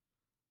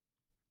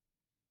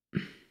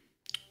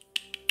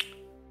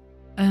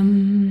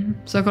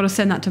 So I've got to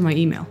send that to my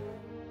email.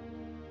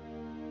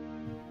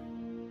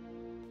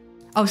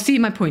 Oh, see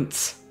my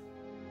points.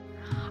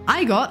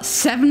 I got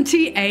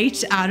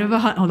 78 out of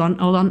 100.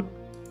 Hold on.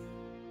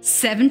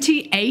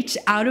 78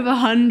 out of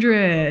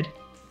 100.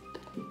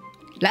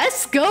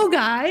 Let's go,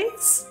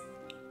 guys.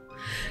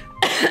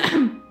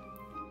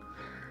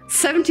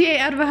 78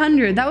 out of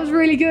 100. That was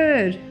really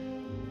good.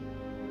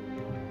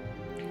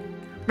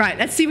 Right,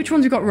 let's see which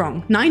ones we got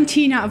wrong.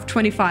 19 out of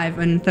 25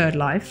 and third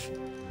life.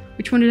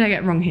 Which one did I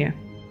get wrong here?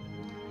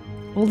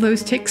 All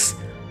those ticks.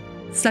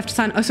 It's left to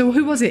sign. Oh, so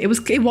who was it? It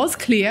was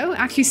Cleo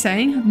actually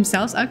saying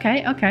themselves.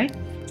 Okay.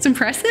 It's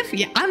impressive.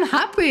 Yeah, I'm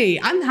happy.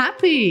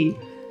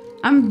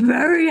 I'm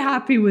very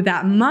happy with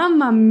that.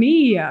 Mamma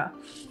mia.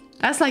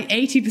 That's like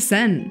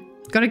 80%.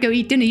 Gotta go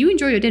eat dinner. You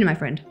enjoy your dinner, my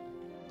friend.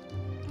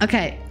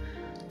 Okay.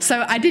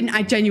 So I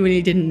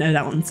genuinely didn't know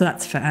that one, so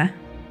that's fair.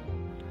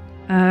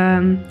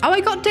 Oh,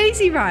 I got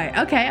Daisy right.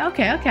 Okay.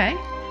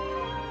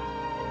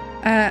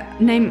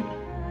 Name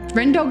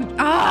Rendog.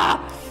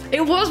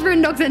 It was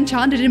Rendog's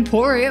Enchanted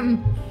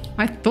Emporium.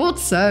 I thought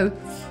so.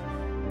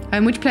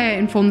 Which player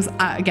informs?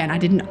 Again, I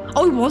didn't.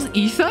 Oh, it was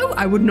Etho.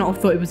 I would not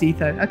have thought it was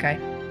Etho. Okay.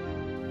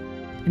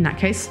 In that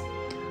case,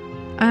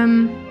 a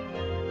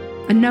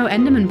no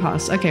Enderman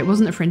pass. Okay, it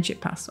wasn't a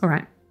friendship pass. All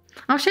right.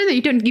 I'll show you that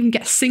you don't even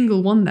get a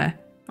single one there.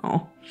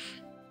 Oh.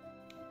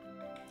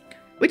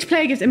 Which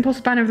player gives Impulse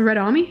banner of the Red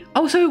Army?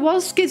 Oh, so it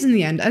was Skizz in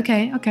the end.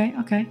 Okay.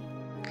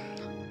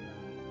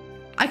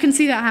 I can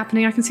see that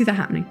happening.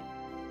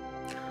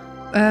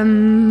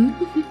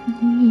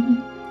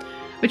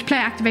 Which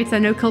player activates their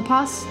no kill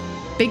pass?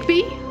 Big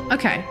B?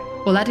 Okay.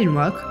 Well, that didn't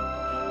work.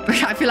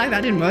 I feel like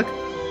that didn't work.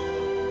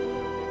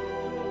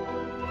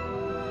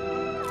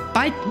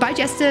 Bye,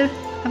 Jester.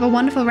 Have a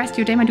wonderful rest of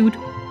your day, my dude.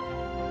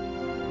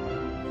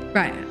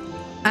 Right.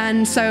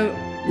 And so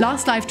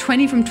last life,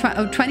 20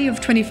 of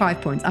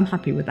 25 points. I'm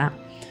happy with that.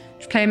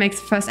 Which player makes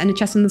the first ender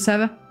chest on the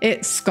server?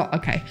 It's Scott.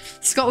 Okay.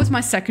 Scott was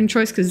my second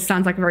choice because it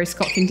sounds like a very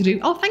Scott thing to do.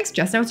 Oh, thanks,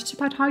 Jess. I was just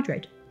about to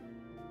hydrate.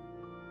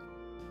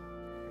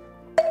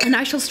 And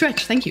I shall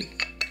stretch. Thank you.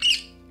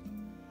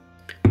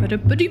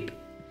 Ba-doop-ba-doop.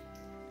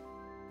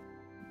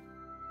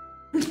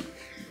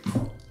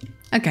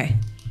 Okay.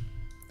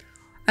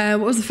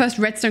 What was the first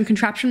redstone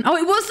contraption? Oh,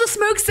 it was the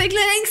smoke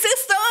signaling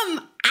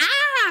system!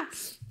 Ah!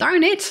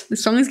 Darn it. The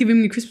song is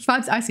giving me Christmas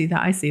vibes. I see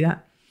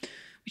that.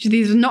 Which of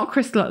these was not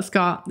Crystal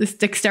Scar? This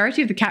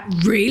dexterity of the cat.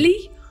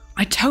 Really?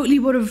 I totally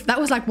would have. That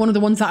was like one of the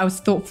ones that I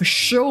thought for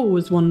sure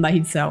was one that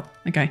he'd sell.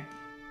 Okay.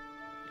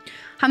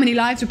 How many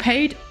lives were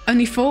paid?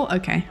 Only 4?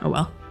 Okay. Oh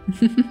well.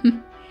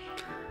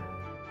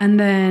 And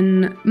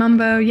then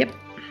Mumbo. Yep.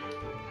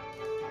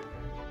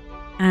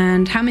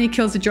 And how many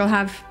kills did Joel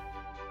have?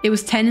 It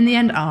was 10 in the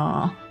end.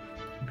 Ah.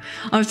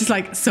 I was just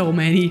like, so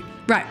many.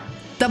 Right.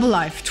 Double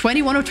life.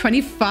 21 of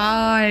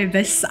 25.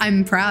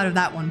 I'm proud of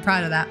that one.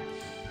 Proud of that.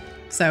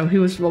 So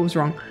what was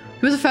wrong?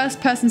 Who was the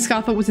first person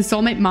Scar thought was his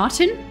soulmate?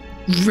 Martin?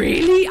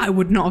 Really? I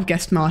would not have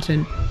guessed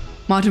Martin.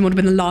 Martin would have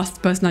been the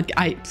last person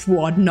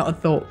I'd not have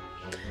thought.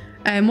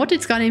 What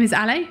did Scar name his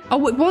ally?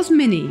 Oh, it was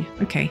Minnie.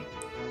 Okay.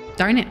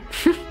 Darn it.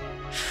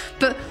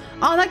 But,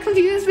 oh, that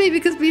confused me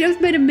because B-Dubs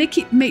made a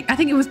Mickey. I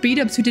think it was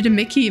B-Dubs who did a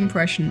Mickey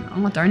impression.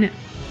 Oh, darn it.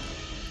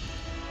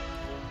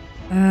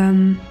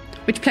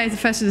 Which player is the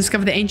first to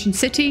discover the ancient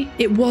city?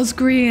 It was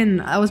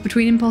Grian. I was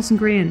between Impulse and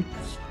Grian.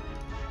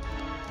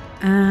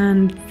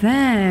 And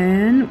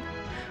then,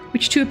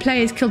 which two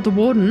players killed the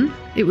warden?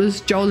 It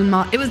was Joel and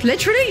Mark. It was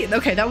literally,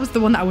 okay, that was the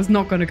one that I was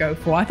not going to go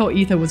for. I thought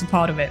Ether was a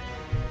part of it.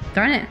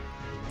 Darn it.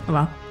 Oh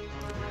well.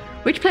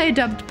 Which player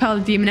dubbed Pearl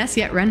Demoness?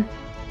 Yet Ren.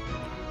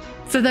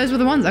 So those were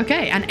the ones.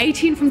 Okay, and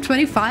 18 from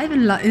 25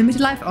 in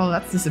limited life. Oh,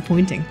 that's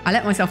disappointing. I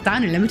let myself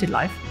down in limited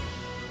life.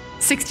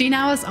 16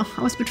 hours. Oh,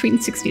 I was between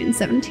 16 and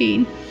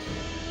 17.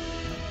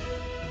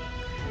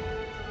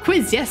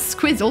 Quiz, yes,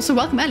 Quiz. Also,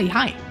 welcome, Ellie.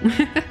 Hi.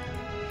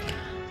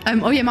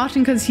 Oh yeah,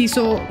 Martin, because he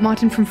saw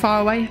Martin from far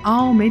away.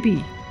 Oh,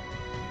 maybe.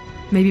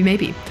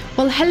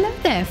 Well, hello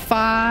there,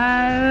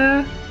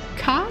 Fire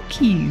Car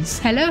Keys.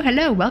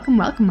 Hello. Welcome,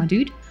 my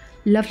dude.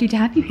 Lovely to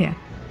have you here.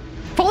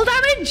 Fall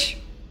damage.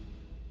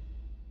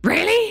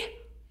 Really?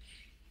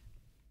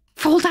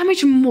 Fall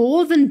damage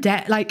more than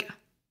death? Like,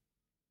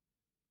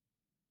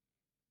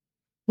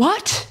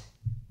 what?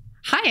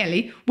 Hi,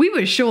 Ellie. We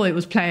were sure it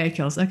was player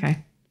kills.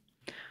 Okay.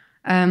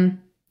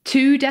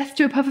 2 deaths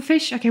to a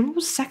pufferfish. Okay, what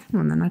was the second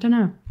one then? I don't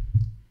know.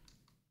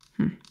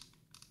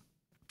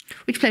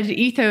 Which player did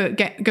Etho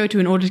go to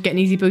in order to get an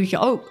easy boogie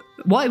kill? Oh,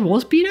 what? It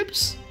was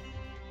beat-ups?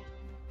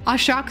 Are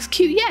sharks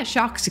cute? Yeah,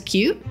 sharks are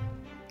cute.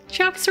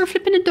 Sharks are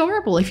flipping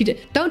adorable. If you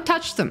don't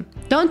touch them.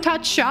 Don't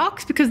touch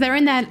sharks because they're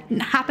in their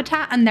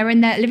habitat and they're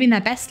in there living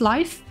their best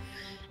life.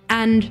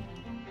 And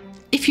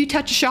if you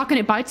touch a shark and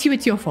it bites you,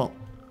 it's your fault.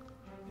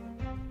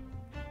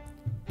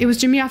 It was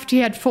Jimmy after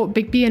he had fought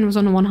Big B and was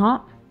on a 1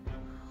 heart.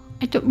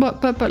 I don't,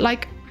 but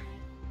like,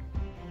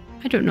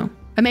 I don't know.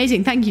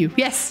 Amazing, thank you.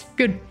 Yes,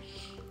 good.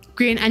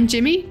 Green and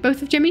Jimmy,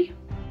 both of Jimmy.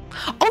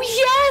 Oh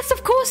yes,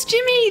 of course,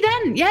 Jimmy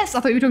then. Yes, I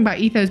thought you were talking about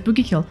Etho's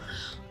boogie kill.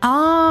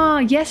 Ah,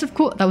 yes, of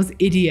course. That was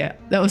idiot.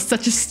 That was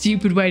such a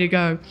stupid way to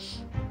go.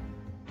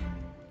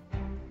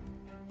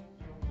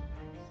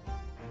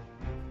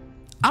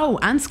 Oh,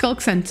 and skulk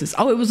sensors.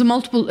 Oh, it was a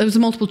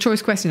multiple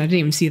choice question. I didn't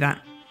even see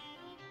that.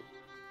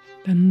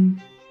 That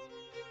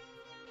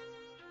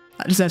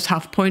deserves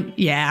half a point.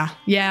 Yeah.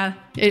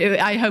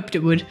 I hoped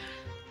it would.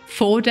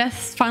 4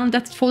 deaths, final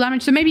death to 4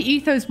 damage. So maybe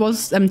Ethos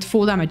was to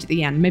 4 damage at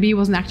the end. Maybe he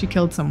wasn't actually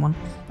killed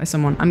by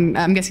someone.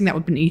 I'm guessing that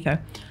would have been Etho.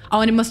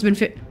 Oh, and it must have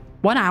been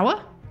 1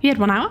 hour? He had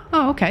 1 hour?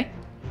 Oh, okay.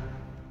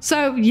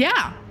 So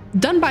yeah,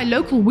 done by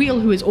Local Wheel,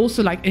 who is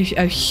also like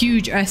a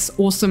huge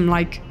awesome,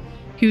 like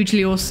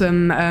hugely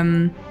awesome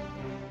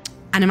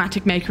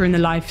animatic maker in the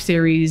live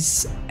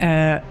series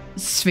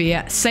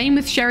sphere. Same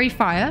with Sherry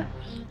Fire,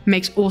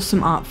 makes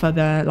awesome art for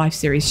the live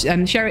series.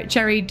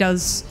 Cherry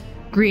does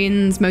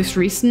Green's most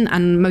recent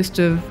and most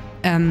of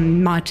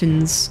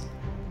Martin's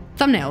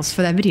thumbnails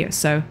for their videos.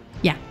 So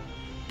yeah,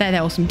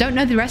 they're awesome. Don't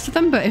know the rest of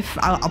them, but if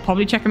I'll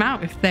probably check them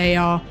out if they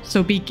are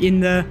so big in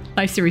the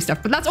live series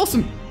stuff. But that's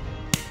awesome.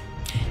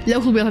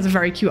 Local Wheel has a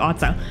very cute art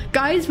style.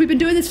 Guys, we've been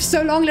doing this for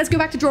so long. Let's go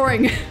back to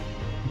drawing.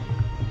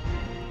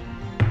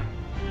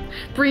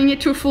 Bringing it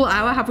to a full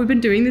hour. Have we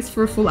been doing this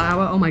for a full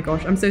hour? Oh my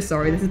gosh, I'm so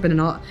sorry. This has been an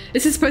art.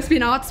 This is supposed to be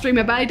an art stream.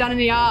 I've barely done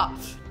any art.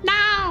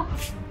 No!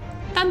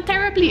 Done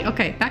terribly.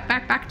 Okay,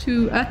 back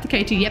to Earth to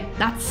Katy. Yep,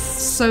 that's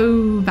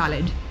so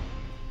valid.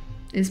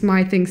 Is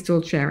my thing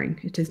still sharing?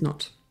 It is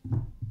not.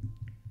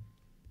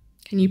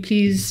 Can you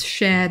please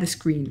share the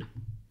screen?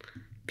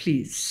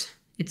 Please.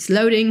 It's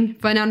loading.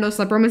 Fernandos,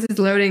 I promise it's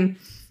loading.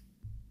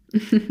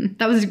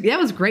 that was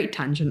a great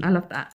tangent. I love that.